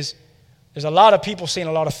saying here is there's a lot of people saying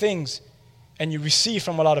a lot of things, and you receive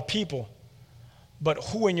from a lot of people. But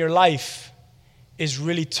who in your life is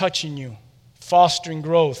really touching you, fostering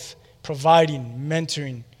growth, providing,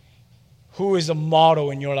 mentoring? Who is a model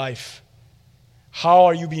in your life? How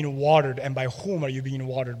are you being watered, and by whom are you being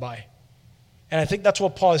watered by? And I think that's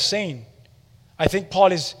what Paul is saying. I think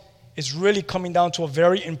Paul is really coming down to a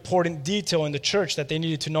very important detail in the church that they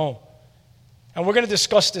needed to know. And we're going to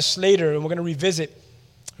discuss this later, and we're going to revisit.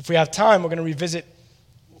 If we have time, we're going to revisit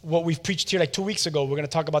what we've preached here like 2 weeks ago. We're going to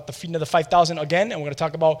talk about the feeding of the 5,000 again, and we're going to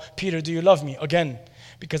talk about Peter, do you love me, again.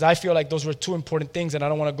 Because I feel like those were 2 important things, and I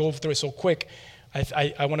don't want to go through it so quick.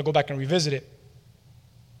 I want to go back and revisit it.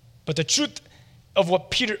 But the truth of what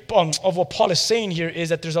Paul is saying here is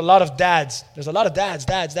that there's a lot of dads. There's a lot of dads,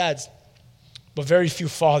 but very few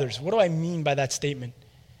fathers. What do I mean by that statement?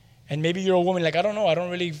 And maybe you're a woman like, I don't know, I don't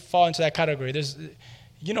really fall into that category.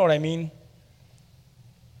 You know what I mean?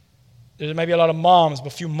 There might be a lot of moms,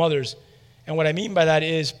 but few mothers. And what I mean by that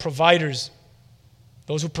is providers,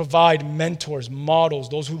 those who provide, mentors, models,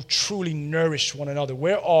 those who truly nourish one another.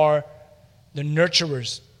 Where are the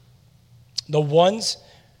nurturers? the ones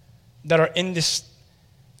that are in this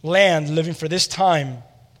land living for this time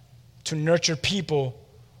to nurture people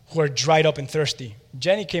who are dried up and thirsty.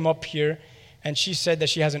 Jenny came up here and she said that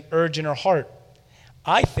she has an urge in her heart.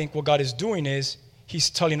 I think what God is doing is he's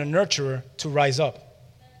telling a nurturer to rise up.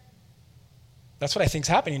 That's what I think is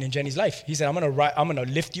happening in Jenny's life. He said, I'm going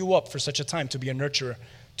to lift you up for such a time to be a nurturer.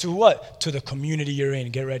 To what? To the community you're in.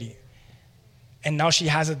 Get ready. And now she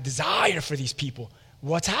has a desire for these people.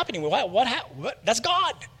 What's happening? What? That's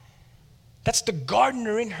God. That's the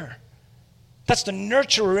gardener in her. That's the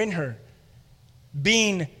nurturer in her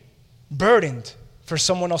being burdened for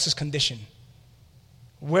someone else's condition.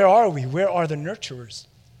 Where are we? Where are the nurturers?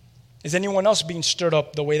 Is anyone else being stirred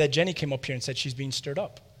up the way that Jenny came up here and said she's being stirred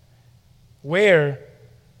up? Where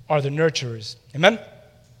are the nurturers? Amen?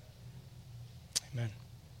 Amen.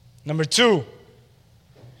 Number 2,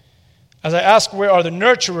 as I ask where are the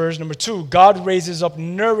nurturers, number 2, God raises up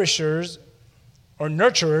nurturers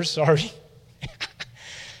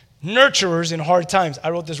in hard times. I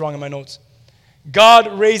wrote this wrong in my notes.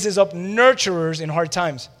 God raises up nurturers in hard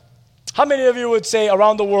times. How many of you would say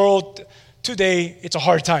around the world today it's a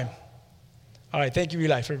hard time? All right, thank you,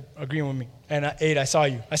 Eli, for agreeing with me. And Ada, I saw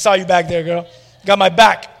you. I saw you back there, girl. Got my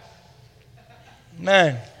back.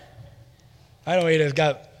 Man, I know Ada's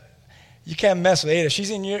got, you can't mess with Ada. She's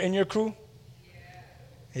in your crew?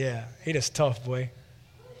 Yeah, Ada's tough, boy.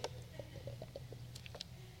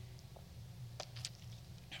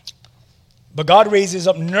 But God raises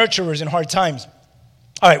up nurturers in hard times.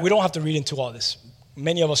 All right, we don't have to read into all this.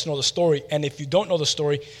 Many of us know the story. And if you don't know the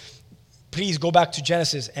story, please go back to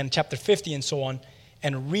Genesis and chapter 50 and so on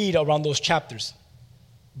and read around those chapters.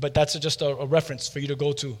 But that's just a reference for you to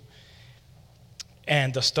go to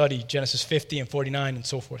and study Genesis 50 and 49 and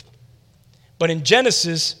so forth. But in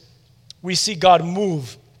Genesis, we see God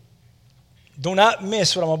move. Do not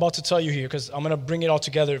miss what I'm about to tell you here, because I'm going to bring it all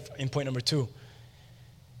together in point number 2.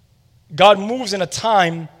 God moves in a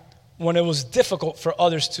time when it was difficult for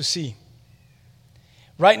others to see.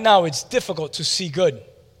 Right now, it's difficult to see good.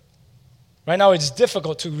 Right now, it's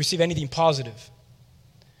difficult to receive anything positive.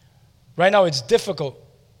 Right now, it's difficult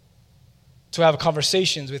to have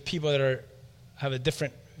conversations with people that have a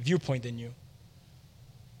different viewpoint than you.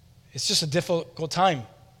 It's just a difficult time.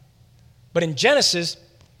 But in Genesis,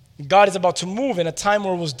 God is about to move in a time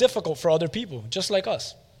where it was difficult for other people, just like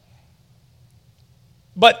us.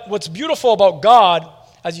 But what's beautiful about God,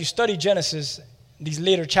 as you study Genesis, these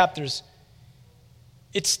later chapters,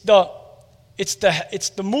 it's the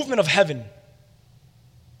movement of heaven.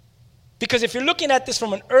 Because if you're looking at this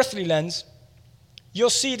from an earthly lens, you'll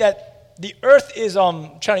see that the earth is,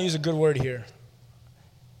 trying to use a good word here.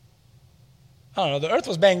 I don't know, the earth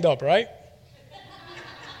was banged up, right?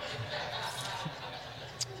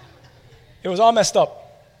 It was all messed up.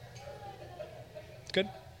 Good?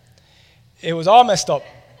 It was all messed up.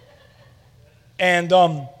 And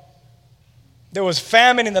there was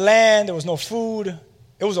famine in the land. There was no food.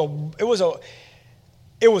 I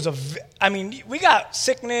mean, we got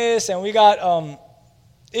sickness and we got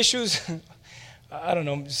issues. I don't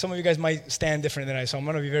know. Some of you guys might stand different than I, so I'm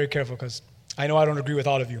going to be very careful because I know I don't agree with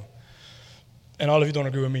all of you. And all of you don't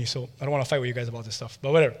agree with me, so I don't want to fight with you guys about this stuff.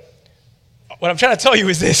 But whatever. What I'm trying to tell you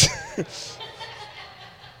is this.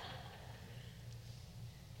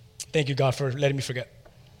 Thank you, God, for letting me forget.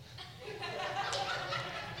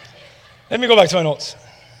 Let me go back to my notes.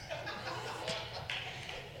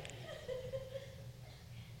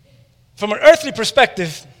 From an earthly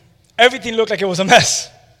perspective, everything looked like it was a mess.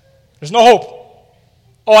 There's no hope.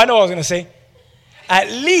 Oh, I know what I was going to say. At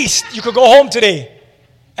least you could go home today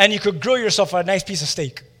and you could grill yourself a nice piece of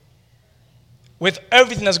steak. With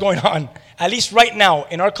everything that's going on, at least right now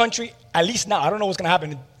in our country, at least now, I don't know what's going to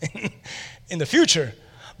happen in the future,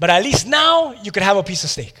 but at least now you could have a piece of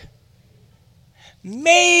steak.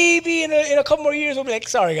 Maybe in a couple more years we'll be like,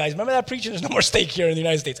 sorry guys, remember that preacher? There's no more steak here in the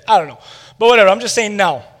United States. I don't know. But whatever, I'm just saying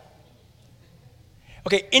now.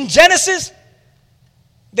 Okay, in Genesis,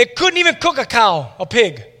 they couldn't even cook a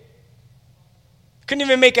pig. Couldn't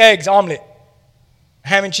even make eggs, omelet,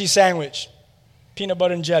 ham and cheese sandwich, peanut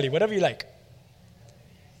butter and jelly, whatever you like.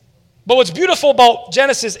 But what's beautiful about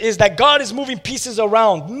Genesis is that God is moving pieces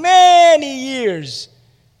around many years.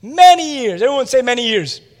 Many years. Everyone say many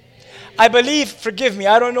years. I believe, forgive me,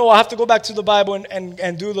 I don't know. I'll have to go back to the Bible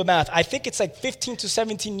and do the math. I think it's like 15 to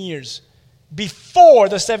 17 years before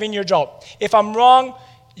the 7-year drought. If I'm wrong,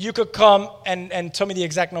 you could come and tell me the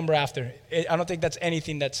exact number after. I don't think that's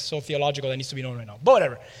anything that's so theological that needs to be known right now. But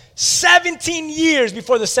whatever. 17 years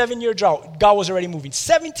before the 7-year drought, God was already moving.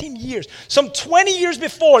 17 years. Some 20 years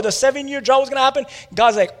before the 7-year drought was going to happen,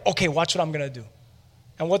 God's like, okay, watch what I'm going to do.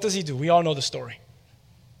 And what does he do? We all know the story.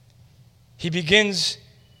 He begins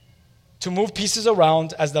to move pieces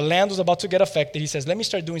around as the land was about to get affected. He says, let me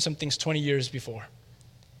start doing some things 20 years before.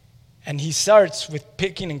 And he starts with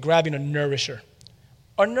picking and grabbing a nourisher,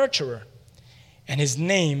 a nurturer. And his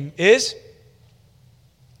name is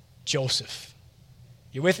Joseph.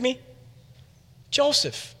 You with me?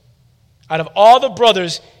 Joseph. Out of all the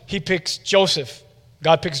brothers, he picks Joseph.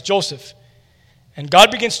 God picks Joseph. And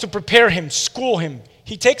God begins to prepare him, school him.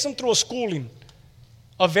 He takes him through a schooling,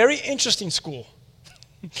 a very interesting school.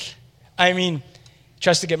 I mean,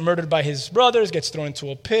 tries to get murdered by his brothers, gets thrown into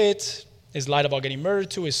a pit, is lied about getting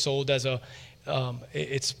murdered to, is sold as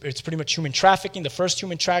it's pretty much human trafficking. The first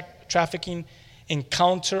human trafficking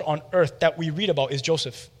encounter on earth that we read about is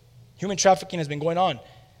Joseph. Human trafficking has been going on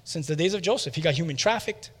since the days of Joseph. He got human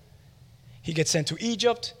trafficked. He gets sent to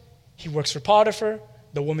Egypt. He works for Potiphar.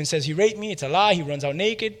 The woman says he raped me. It's a lie. He runs out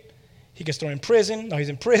naked. He gets thrown in prison. Now he's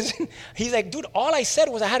in prison. He's like, dude, all I said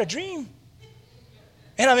was I had a dream.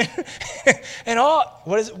 And I mean,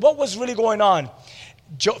 what was really going on?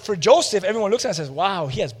 For Joseph, everyone looks at him and says, wow,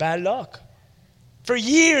 he has bad luck. For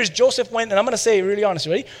years, Joseph went, and I'm going to say it really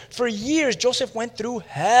honestly, ready? For years, Joseph went through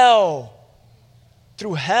hell.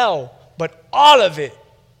 Through hell. But all of it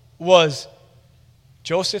was,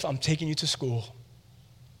 Joseph, I'm taking you to school.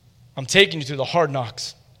 I'm taking you to the hard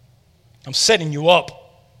knocks. I'm setting you up.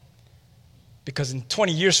 Because in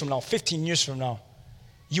 20 years from now, 15 years from now,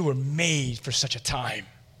 you were made for such a time.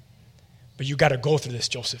 But you got to go through this,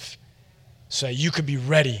 Joseph, so that you could be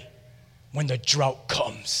ready when the drought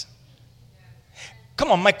comes.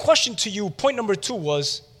 Come on, my question to you, point number 2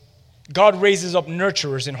 was, God raises up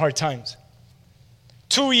nurturers in hard times.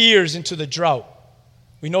 2 years into the drought,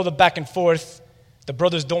 we know the back and forth. The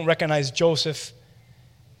brothers don't recognize Joseph.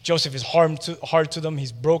 Joseph is hard to them.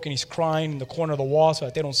 He's broken. He's crying in the corner of the wall so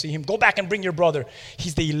that they don't see him. Go back and bring your brother.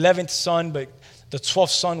 He's the 11th son, but the 12th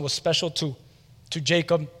son was special to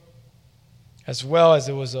Jacob, as well as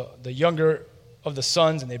it was the younger of the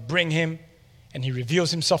sons, and they bring him, and he reveals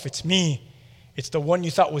himself. It's me. It's the one you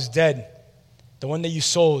thought was dead, the one that you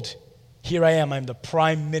sold. Here I am. I'm the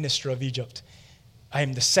prime minister of Egypt. I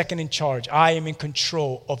am the second in charge. I am in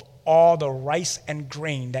control of all the rice and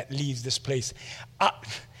grain that leaves this place.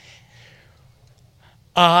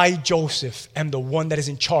 I, Joseph, am the one that is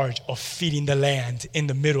in charge of feeding the land in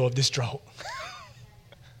the middle of this drought.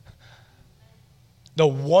 The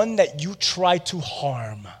one that you try to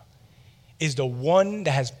harm is the one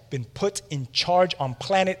that has been put in charge on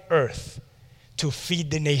planet Earth to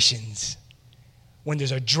feed the nations when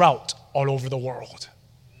there's a drought all over the world.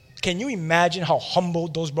 Can you imagine how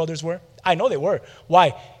humbled those brothers were? I know they were.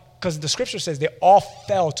 Why? Because the scripture says they all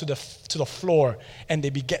fell to the floor and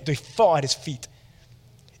they fell at his feet.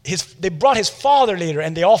 They brought his father later,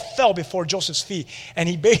 and they all fell before Joseph's feet. And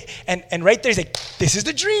and right there, he's like, "This is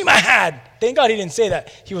the dream I had." Thank God he didn't say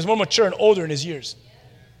that. He was more mature and older in his years.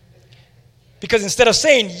 Because instead of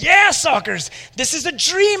saying, "Yeah, suckers, this is the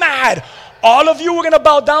dream I had. All of you were going to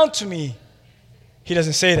bow down to me," he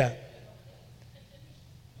doesn't say that.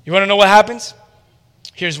 You want to know what happens?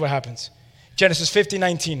 Here's what happens. Genesis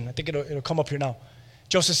 50:19. I think it'll come up here now.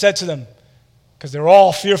 Joseph said to them, because they're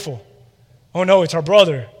all fearful, "Oh no, it's our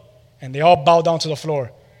brother." And they all bow down to the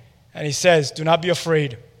floor. And he says, "Do not be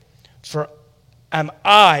afraid, for am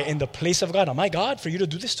I in the place of God?" Am I God for you to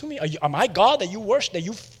do this to me? Am I God that you worship, that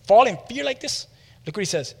you fall in fear like this? Look what he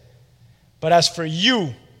says. "But as for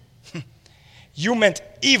you, you meant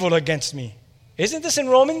evil against me." Isn't this in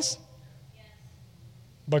Romans? Yes.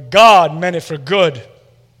 "But God meant it for good,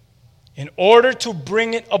 in order to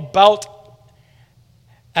bring it about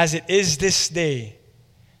as it is this day,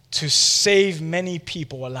 to save many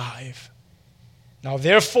people alive. Now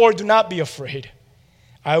therefore do not be afraid.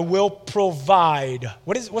 I will provide."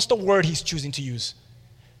 What's the word he's choosing to use?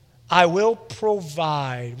 I will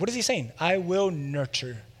provide. What is he saying? I will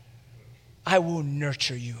nurture. I will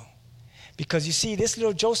nurture you. Because you see, this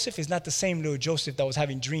little Joseph is not the same little Joseph that was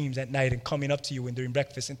having dreams at night and coming up to you and during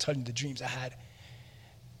breakfast and telling you the dreams I had.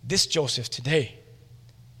 This Joseph today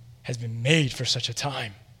has been made for such a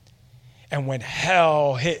time. And when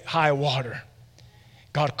hell hit high water,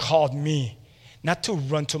 God called me not to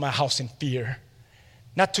run to my house in fear,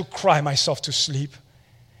 not to cry myself to sleep,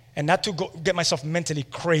 and not to go get myself mentally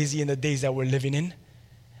crazy in the days that we're living in.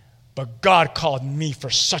 But God called me for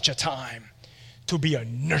such a time to be a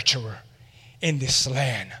nurturer in this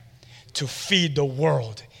land, to feed the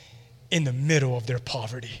world in the middle of their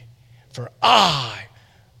poverty. For I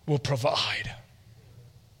will provide.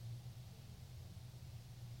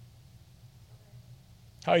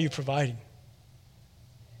 How are you providing?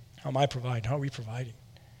 How am I providing? How are we providing?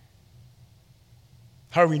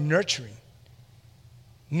 How are we nurturing?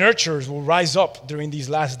 Nurturers will rise up during these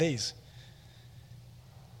last days.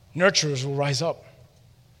 Nurturers will rise up.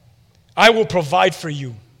 I will provide for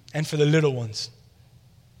you and for the little ones.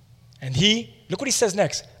 And he, look what he says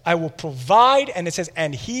next. I will provide, and it says,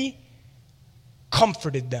 and he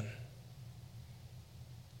comforted them.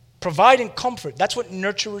 Provide and comfort. That's what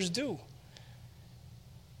nurturers do.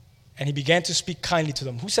 And he began to speak kindly to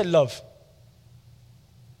them. Who said love?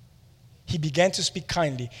 He began to speak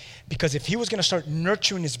kindly, because if he was going to start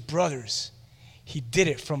nurturing his brothers, he did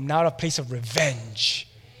it from not a place of revenge.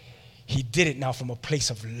 He did it now from a place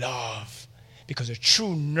of love, because a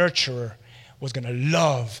true nurturer was going to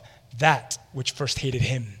love that which first hated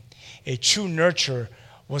him. A true nurturer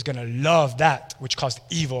was going to love that which caused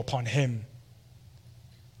evil upon him.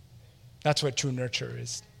 That's what true nurture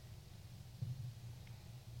is.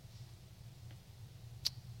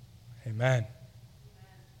 Amen.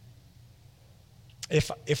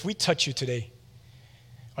 If we touch you today,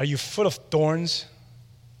 are you full of thorns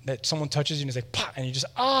that someone touches you and it's like, pah, and you just,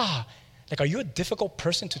 like, are you a difficult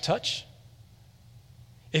person to touch?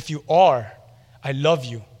 If you are, I love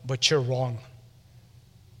you, but you're wrong.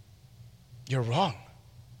 You're wrong.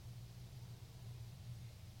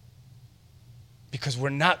 Because we're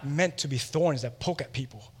not meant to be thorns that poke at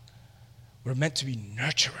people. We're meant to be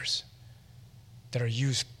nurturers that are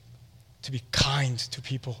used to be kind to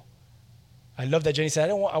people. I love that Jenny said,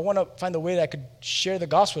 I want to find a way that I could share the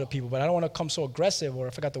gospel to people, but I don't want to come so aggressive, or I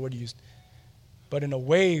forgot the word you used. But in a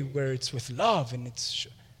way where it's with love, and it's,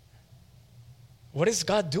 what is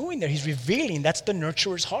God doing there? He's revealing that's the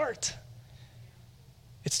nurturer's heart.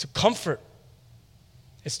 It's to comfort.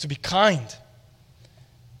 It's to be kind.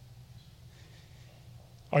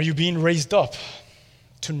 Are you being raised up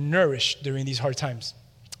to nourish during these hard times?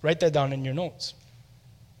 Write that down in your notes.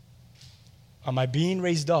 Am I being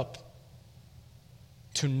raised up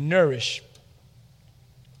to nourish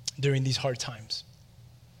during these hard times?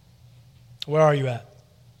 Where are you at?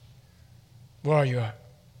 Where are you at?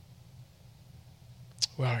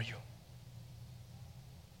 Where are you?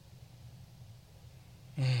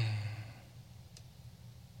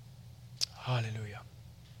 Hallelujah.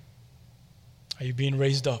 Are you being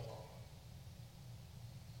raised up?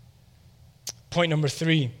 Point number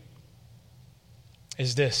 3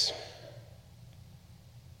 is this.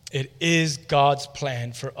 It is God's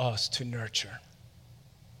plan for us to nurture.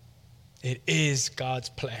 It is God's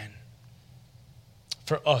plan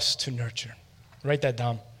for us to nurture. Write that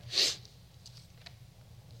down.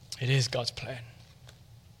 It is God's plan.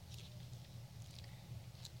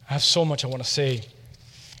 I have so much I want to say,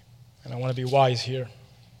 and I want to be wise here.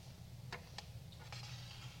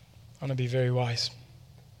 I want to be very wise.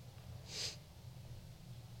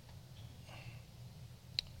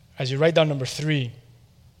 As you write down number 3,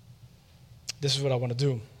 this is what I want to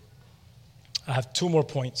do. I have 2 more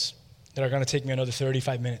points that are going to take me another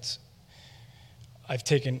 35 minutes. I've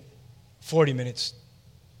taken 40 minutes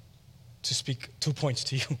to speak 2 points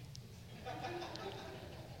to you.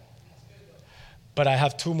 But I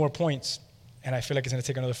have 2 more points, and I feel like it's going to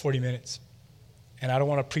take another 40 minutes. And I don't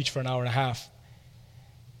want to preach for an hour and a half,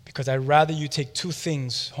 because I'd rather you take 2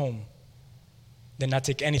 things home than not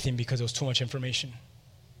take anything because it was too much information.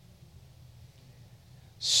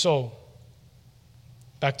 So,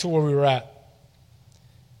 back to where we were at.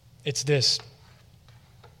 It's this.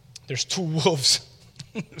 There's 2 wolves.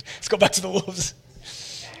 Let's go back to the wolves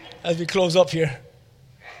as we close up here.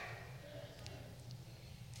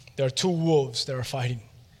 There are 2 wolves that are fighting.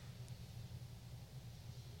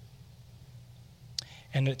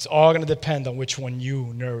 And it's all going to depend on which one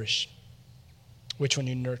you nourish, which one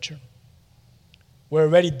you nurture. We're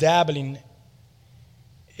already dabbling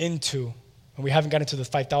into, and we haven't gotten into the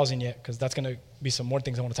 5,000 yet, because that's going to be some more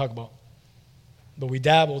things I want to talk about. But we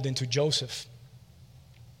dabbled into Joseph.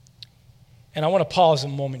 And I want to pause a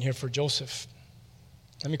moment here for Joseph.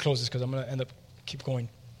 Let me close this because I'm going to end up keep going.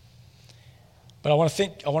 But I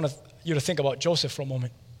want you to think about Joseph for a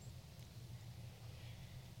moment.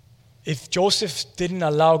 If Joseph didn't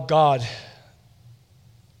allow God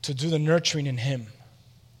to do the nurturing in him,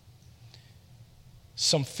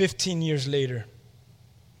 some 15 years later,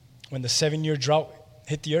 when the 7-year drought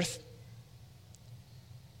hit the earth,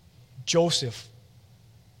 Joseph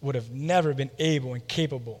would have never been able and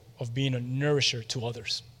capable of being a nourisher to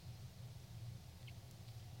others.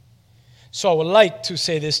 So I would like to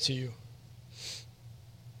say this to you.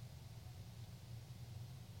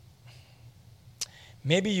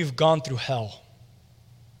 Maybe you've gone through hell.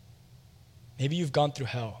 Maybe you've gone through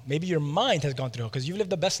hell. Maybe your mind has gone through hell because you've lived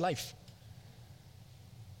the best life.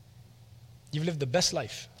 You've lived the best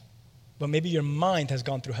life. But maybe your mind has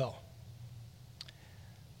gone through hell.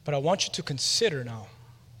 But I want you to consider now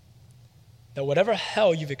that whatever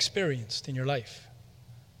hell you've experienced in your life,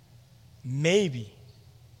 maybe,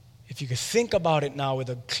 if you could think about it now with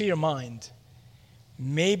a clear mind,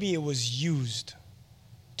 maybe it was used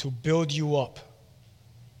to build you up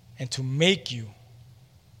and to make you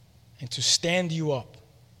and to stand you up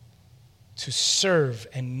to serve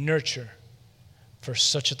and nurture for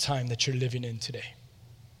such a time that you're living in today.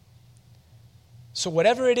 So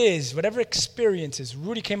whatever it is, whatever experiences,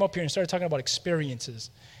 Rudy came up here and started talking about experiences.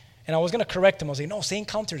 And I was going to correct him. I was like, no, say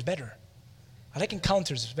encounters better. I like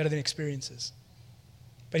encounters better than experiences.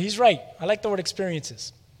 But he's right. I like the word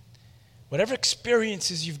experiences. Whatever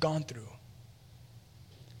experiences you've gone through,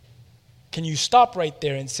 can you stop right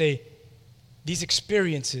there and say, these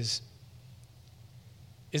experiences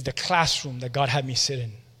is the classroom that God had me sit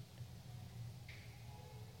in?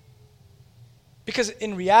 Because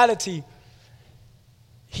in reality,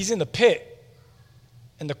 he's in the pit,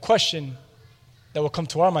 and the question that will come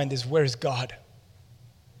to our mind is, where is God?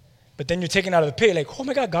 But then you're taken out of the pit, like, oh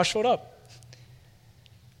my God, God showed up.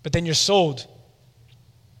 But then you're sold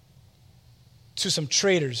to some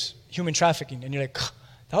traders, human trafficking, and you're like,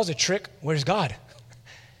 that was a trick, where's God?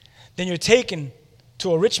 Then you're taken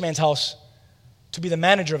to a rich man's house to be the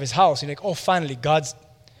manager of his house. And you're like, oh, finally, God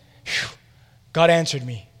answered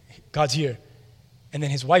me. God's here. And then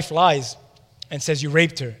his wife lies and says you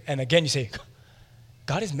raped her. And again you say,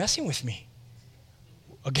 God is messing with me.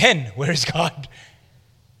 Again, where is God?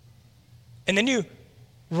 And then you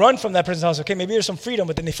run from that person's house. Okay, maybe there's some freedom,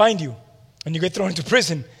 but then they find you. And you get thrown into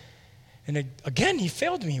prison. And again, he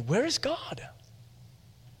failed me. Where is God?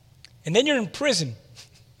 And then you're in prison.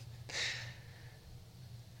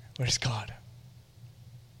 Where's God?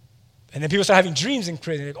 And then people start having dreams in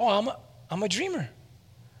prison. Like, oh, I'm a dreamer.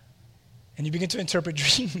 And you begin to interpret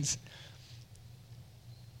dreams.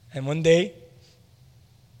 And one day,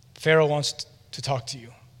 Pharaoh wants to talk to you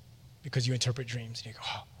because you interpret dreams. And you go,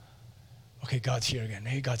 oh, okay, God's here again.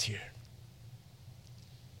 Maybe God's here.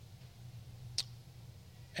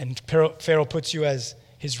 And Pharaoh puts you as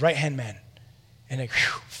his right-hand man. And like,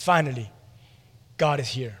 whew, finally, God is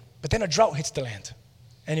here. But then a drought hits the land.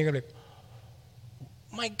 And you're going to be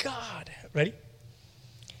like, my God. Ready?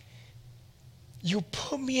 You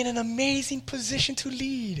put me in an amazing position to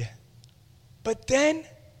lead. But then,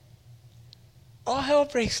 all hell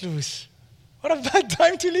breaks loose. What a bad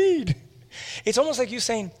time to lead. It's almost like you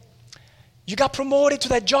saying, you got promoted to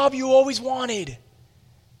that job you always wanted.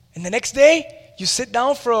 And the next day, you sit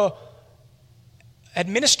down for a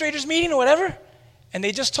administrator's meeting or whatever, and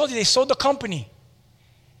they just told you they sold the company.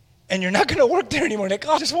 And you're not going to work there anymore. Like,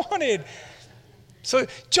 oh, I just wanted. So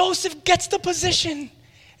Joseph gets the position.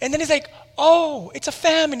 And then he's like, oh, it's a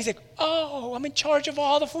famine. He's like, oh, I'm in charge of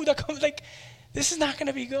all the food that comes. Like, this is not going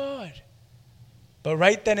to be good. But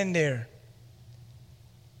right then and there,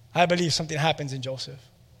 I believe something happens in Joseph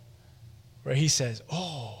where he says,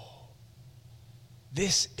 oh,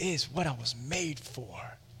 this is what I was made for.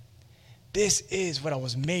 This is what I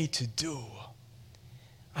was made to do.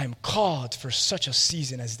 I'm called for such a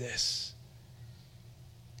season as this.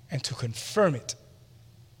 And to confirm it,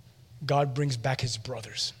 God brings back his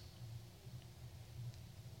brothers.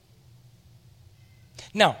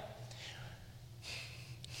 Now,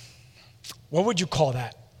 what would you call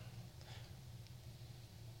that?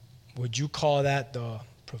 Would you call that the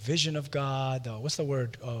provision of God? What's the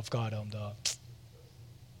word of God? I don't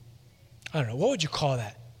know. What would you call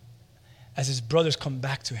that? As his brothers come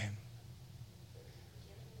back to him.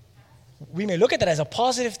 We may look at that as a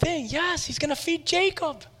positive thing. Yes, he's going to feed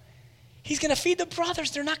Jacob. He's going to feed the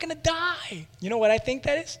brothers. They're not going to die. You know what I think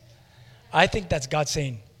that is? I think that's God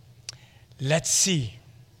saying, let's see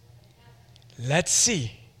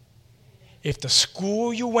if the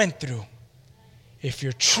school you went through, if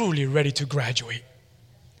you're truly ready to graduate.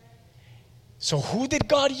 So who did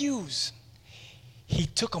God use? He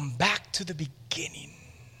took them back to the beginning.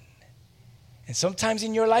 And sometimes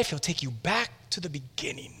in your life, he'll take you back to the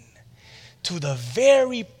beginning, to the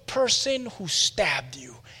very person who stabbed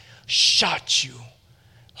you, shot you,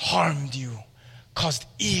 harmed you, caused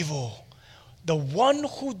evil. The one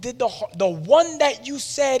who did the one that you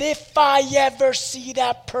said, if I ever see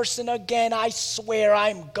that person again, I swear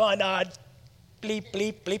I'm gonna bleep,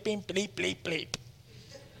 bleep, bleeping, bleep, bleep, bleep.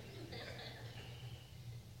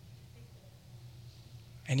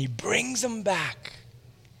 And he brings them back.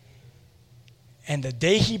 And the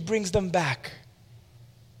day he brings them back,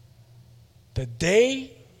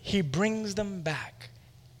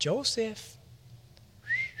 Joseph,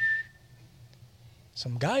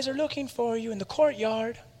 some guys are looking for you in the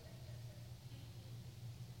courtyard.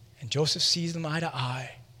 And Joseph sees them eye to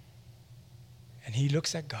eye. And he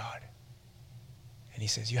looks at God and he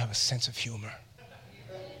says, you have a sense of humor.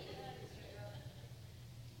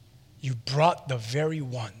 You brought the very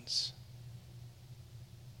ones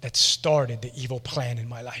that started the evil plan in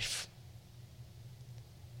my life.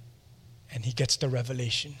 And he gets the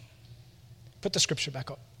revelation. Put the scripture back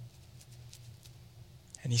up.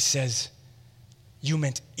 And he says, you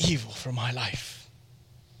meant evil for my life.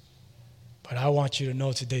 But I want you to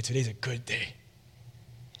know today's a good day.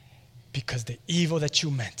 Because the evil that you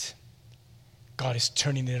meant, God is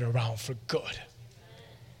turning it around for good.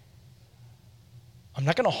 I'm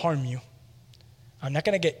not going to harm you. I'm not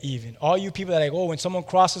going to get even. All you people that are like, oh, when someone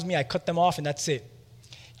crosses me, I cut them off and that's it.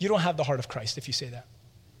 You don't have the heart of Christ if you say that.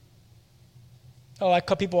 Oh, I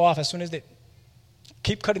cut people off as soon as they...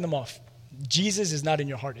 Keep cutting them off. Jesus is not in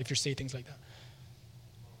your heart if you say things like that.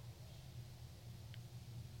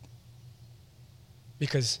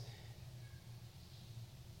 Because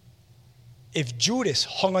if Judas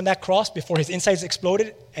hung on that cross before his insides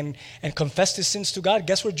exploded and confessed his sins to God,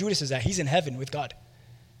 guess where Judas is at? He's in heaven with God.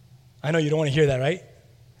 I know you don't want to hear that, right?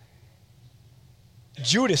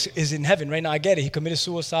 Judas is in heaven right now. I get it. He committed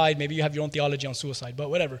suicide. Maybe you have your own theology on suicide, but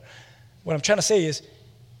whatever. What I'm trying to say is,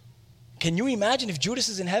 can you imagine if Judas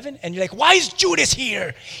is in heaven and you're like, why is Judas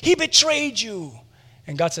here? He betrayed you.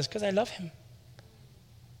 And God says, because I love him.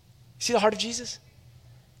 See the heart of Jesus?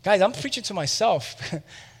 Guys, I'm preaching to myself.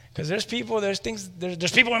 Because there's people in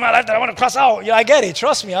my life that I want to cross out. Yeah, I get it.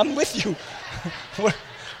 Trust me, I'm with you.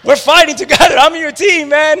 We're fighting together. I'm in your team,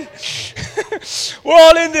 man. We're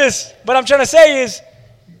all in this. But I'm trying to say is,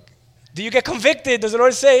 do you get convicted? Does the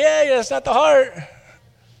Lord say, yeah, that's not the heart?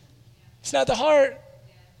 It's not the heart.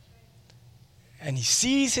 And he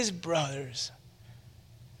sees his brothers.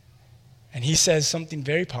 And he says something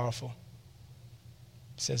very powerful.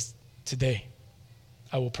 He says, today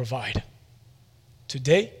I will provide.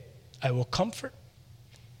 Today I will comfort.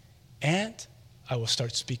 And I will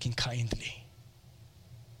start speaking kindly.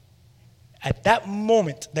 At that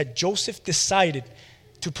moment that Joseph decided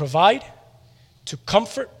to provide, to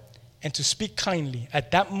comfort, and to speak kindly, at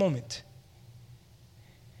that moment,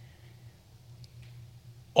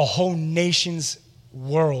 a whole nation's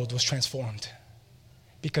world was transformed.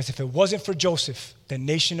 Because if it wasn't for Joseph, the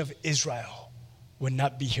nation of Israel would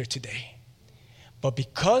not be here today. But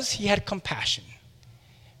because he had compassion,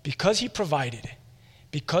 because he provided,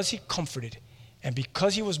 because he comforted, and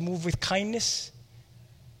because he was moved with kindness,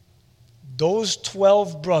 those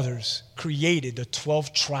 12 brothers created the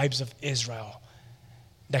 12 tribes of Israel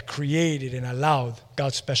that created and allowed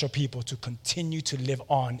God's special people to continue to live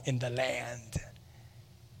on in the land.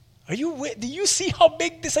 Do you see how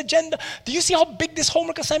big this agenda, do you see how big this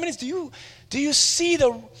homework assignment is? Do you see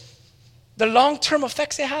the long-term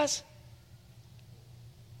effects it has?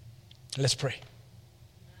 Let's pray.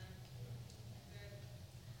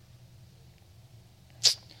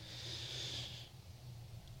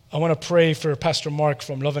 I want to pray for Pastor Mark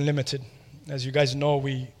from Love Unlimited. As you guys know,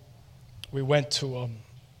 we went to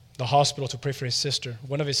the hospital to pray for his sister.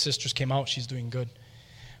 One of his sisters came out. She's doing good.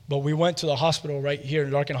 But we went to the hospital right here,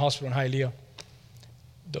 Larkin Hospital in Hialeah.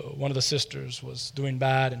 One of the sisters was doing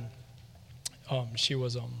bad, and she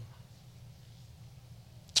was,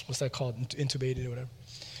 what's that called, intubated or whatever.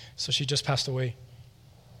 So she just passed away.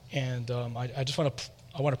 And I want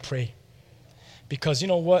to pray. Because you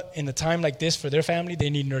know what? In a time like this, for their family, they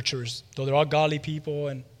need nurturers. Though they're all godly people,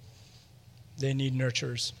 and they need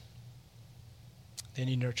nurturers. They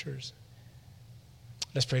need nurturers.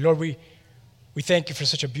 Let's pray. Lord, we thank you for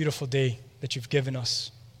such a beautiful day that you've given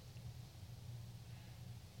us.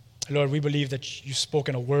 Lord, we believe that you've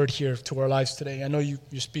spoken a word here to our lives today. I know you're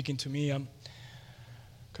speaking to me.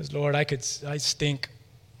 Because, Lord, I stink,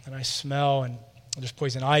 and I smell, and there's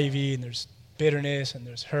poison ivy, and there's bitterness, and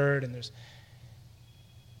there's hurt, and there's...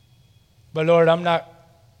 But Lord, I'm not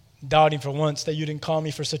doubting for once that you didn't call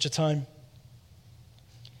me for such a time.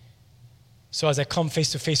 So as I come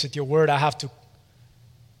face to face with your word, I have to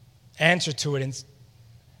answer to it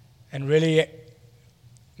and really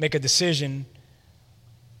make a decision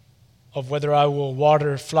of whether I will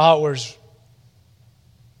water flowers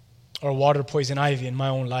or water poison ivy in my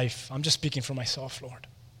own life. I'm just speaking for myself, Lord.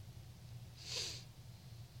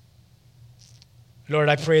 Lord,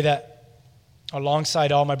 I pray that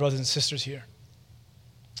alongside all my brothers and sisters here,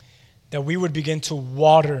 that we would begin to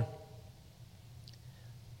water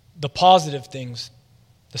the positive things,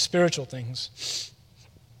 the spiritual things,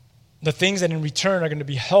 the things that in return are going to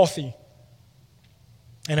be healthy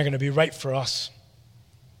and are going to be right for us,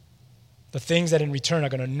 the things that in return are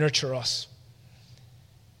going to nurture us.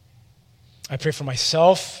 I pray for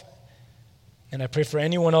myself, and I pray for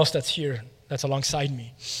anyone else that's here, that's alongside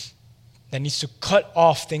me, that needs to cut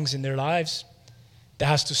off things in their lives, that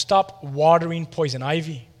has to stop watering poison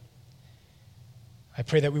ivy. I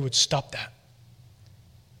pray that we would stop that,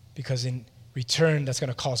 because in return, that's going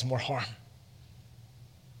to cause more harm.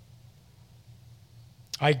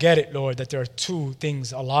 I get it, Lord, that there are two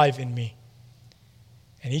things alive in me,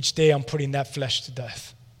 and each day I'm putting that flesh to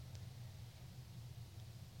death.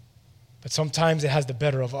 But sometimes it has the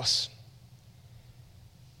better of us.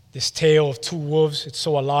 This tale of two wolves, it's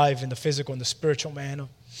so alive in the physical and the spiritual man,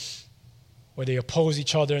 where they oppose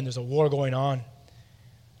each other and there's a war going on.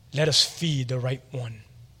 Let us feed the right one.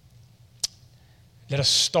 Let us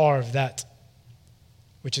starve that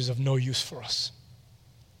which is of no use for us.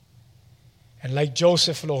 And like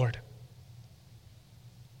Joseph, Lord,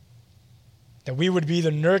 that we would be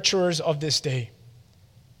the nurturers of this day,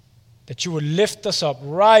 that you would lift us up,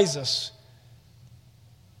 rise us,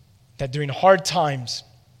 that during hard times,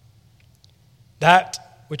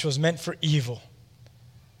 that which was meant for evil,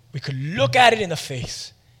 we could look at it in the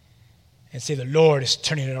face and say, the Lord is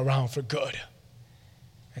turning it around for good.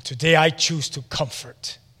 And today I choose to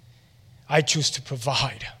comfort. I choose to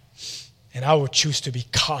provide. And I will choose to be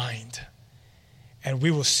kind. And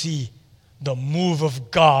we will see the move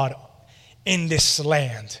of God in this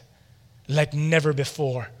land like never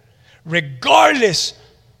before, regardless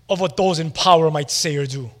of what those in power might say or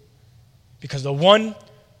do. Because the one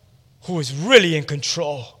who is really in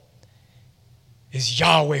control is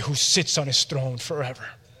Yahweh, who sits on his throne forever.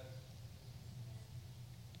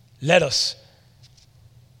 Let us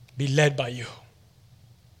be led by you.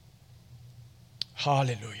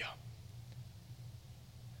 Hallelujah.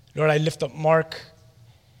 Lord, I lift up Mark.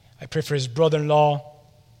 I pray for his brother-in-law.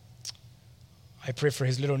 I pray for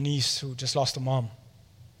his little niece who just lost a mom.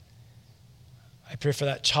 I pray for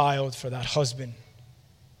that child, for that husband.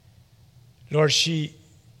 Lord, she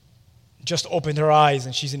just opened her eyes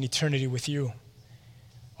and she's in eternity with you.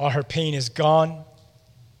 All her pain is gone.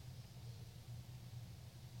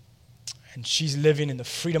 And she's living in the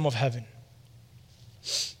freedom of heaven.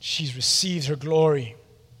 She's received her glory.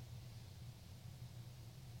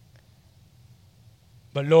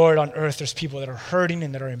 But Lord, on earth there's people that are hurting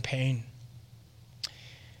and that are in pain.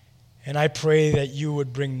 And I pray that you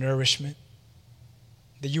would bring nourishment,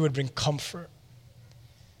 that you would bring comfort,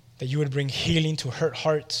 that you would bring healing to hurt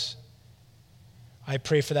hearts. I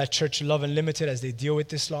pray for that church, Love Unlimited, as they deal with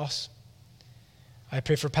this loss. I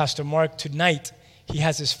pray for Pastor Mark. Tonight, he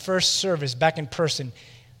has his first service back in person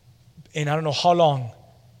in I don't know how long,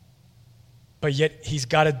 but yet he's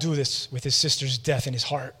got to do this with his sister's death in his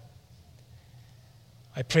heart.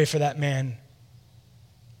 I pray for that man.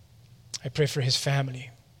 I pray for his family.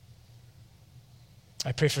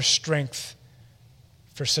 I pray for strength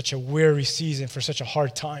for such a weary season, for such a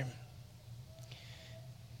hard time.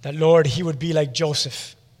 That, Lord, he would be like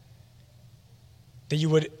Joseph. That you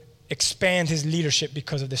would expand his leadership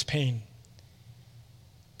because of this pain.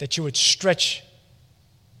 That you would stretch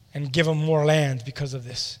and give him more land because of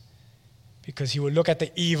this. Because he would look at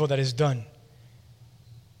the evil that is done.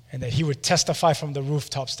 And that he would testify from the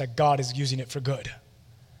rooftops that God is using it for good.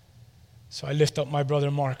 So I lift up my brother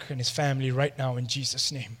Mark and his family right now in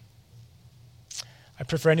Jesus' name. I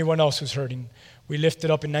pray for anyone else who's hurting. We lift it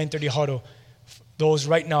up in 930 Huddle. Those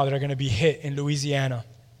right now that are going to be hit in Louisiana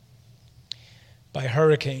by a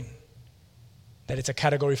hurricane. That it's a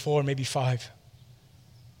category 4, maybe 5.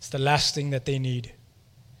 It's the last thing that they need.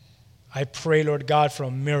 I pray, Lord God, for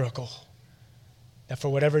a miracle. That for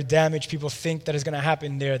whatever damage people think that is going to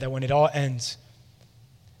happen there, that when it all ends,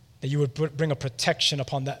 that you would bring a protection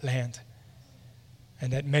upon that land.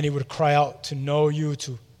 And that many would cry out to know you,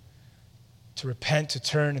 to repent, to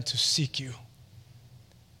turn, and to seek you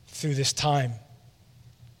through this time.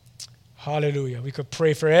 Hallelujah. We could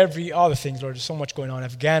pray for every other thing, Lord. There's so much going on.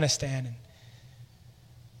 Afghanistan. And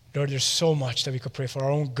Lord, there's so much that we could pray for.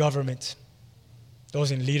 Our own government.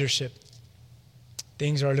 Those in leadership.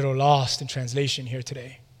 Things are a little lost in translation here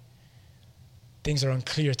today. Things are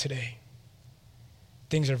unclear today.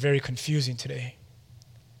 Things are very confusing today.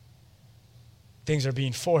 Things are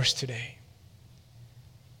being forced today.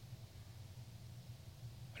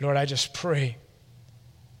 Lord, I just pray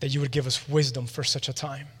that you would give us wisdom for such a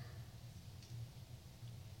time.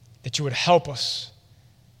 That you would help us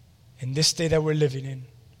in this day that we're living in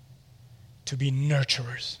to be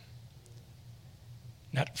nurturers,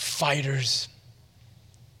 not fighters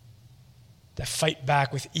that fight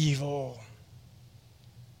back with evil,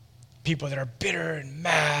 people that are bitter and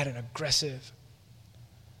mad and aggressive,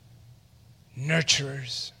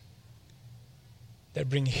 nurturers that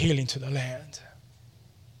bring healing to the land.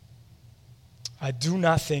 I do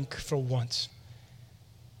not think for once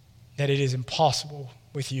that it is impossible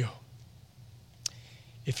with you.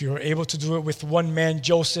 If you were able to do it with one man,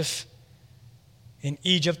 Joseph, in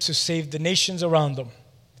Egypt to save the nations around them,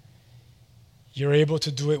 you're able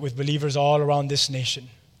to do it with believers all around this nation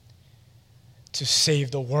to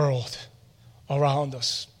save the world around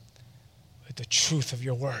us with the truth of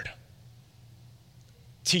your word.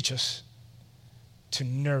 Teach us to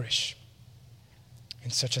nourish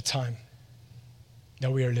in such a time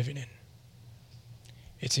that we are living in.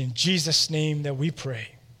 It's in Jesus' name that we pray.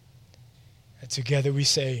 And together we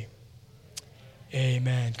say,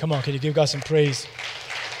 amen. Come on, can you give God some praise?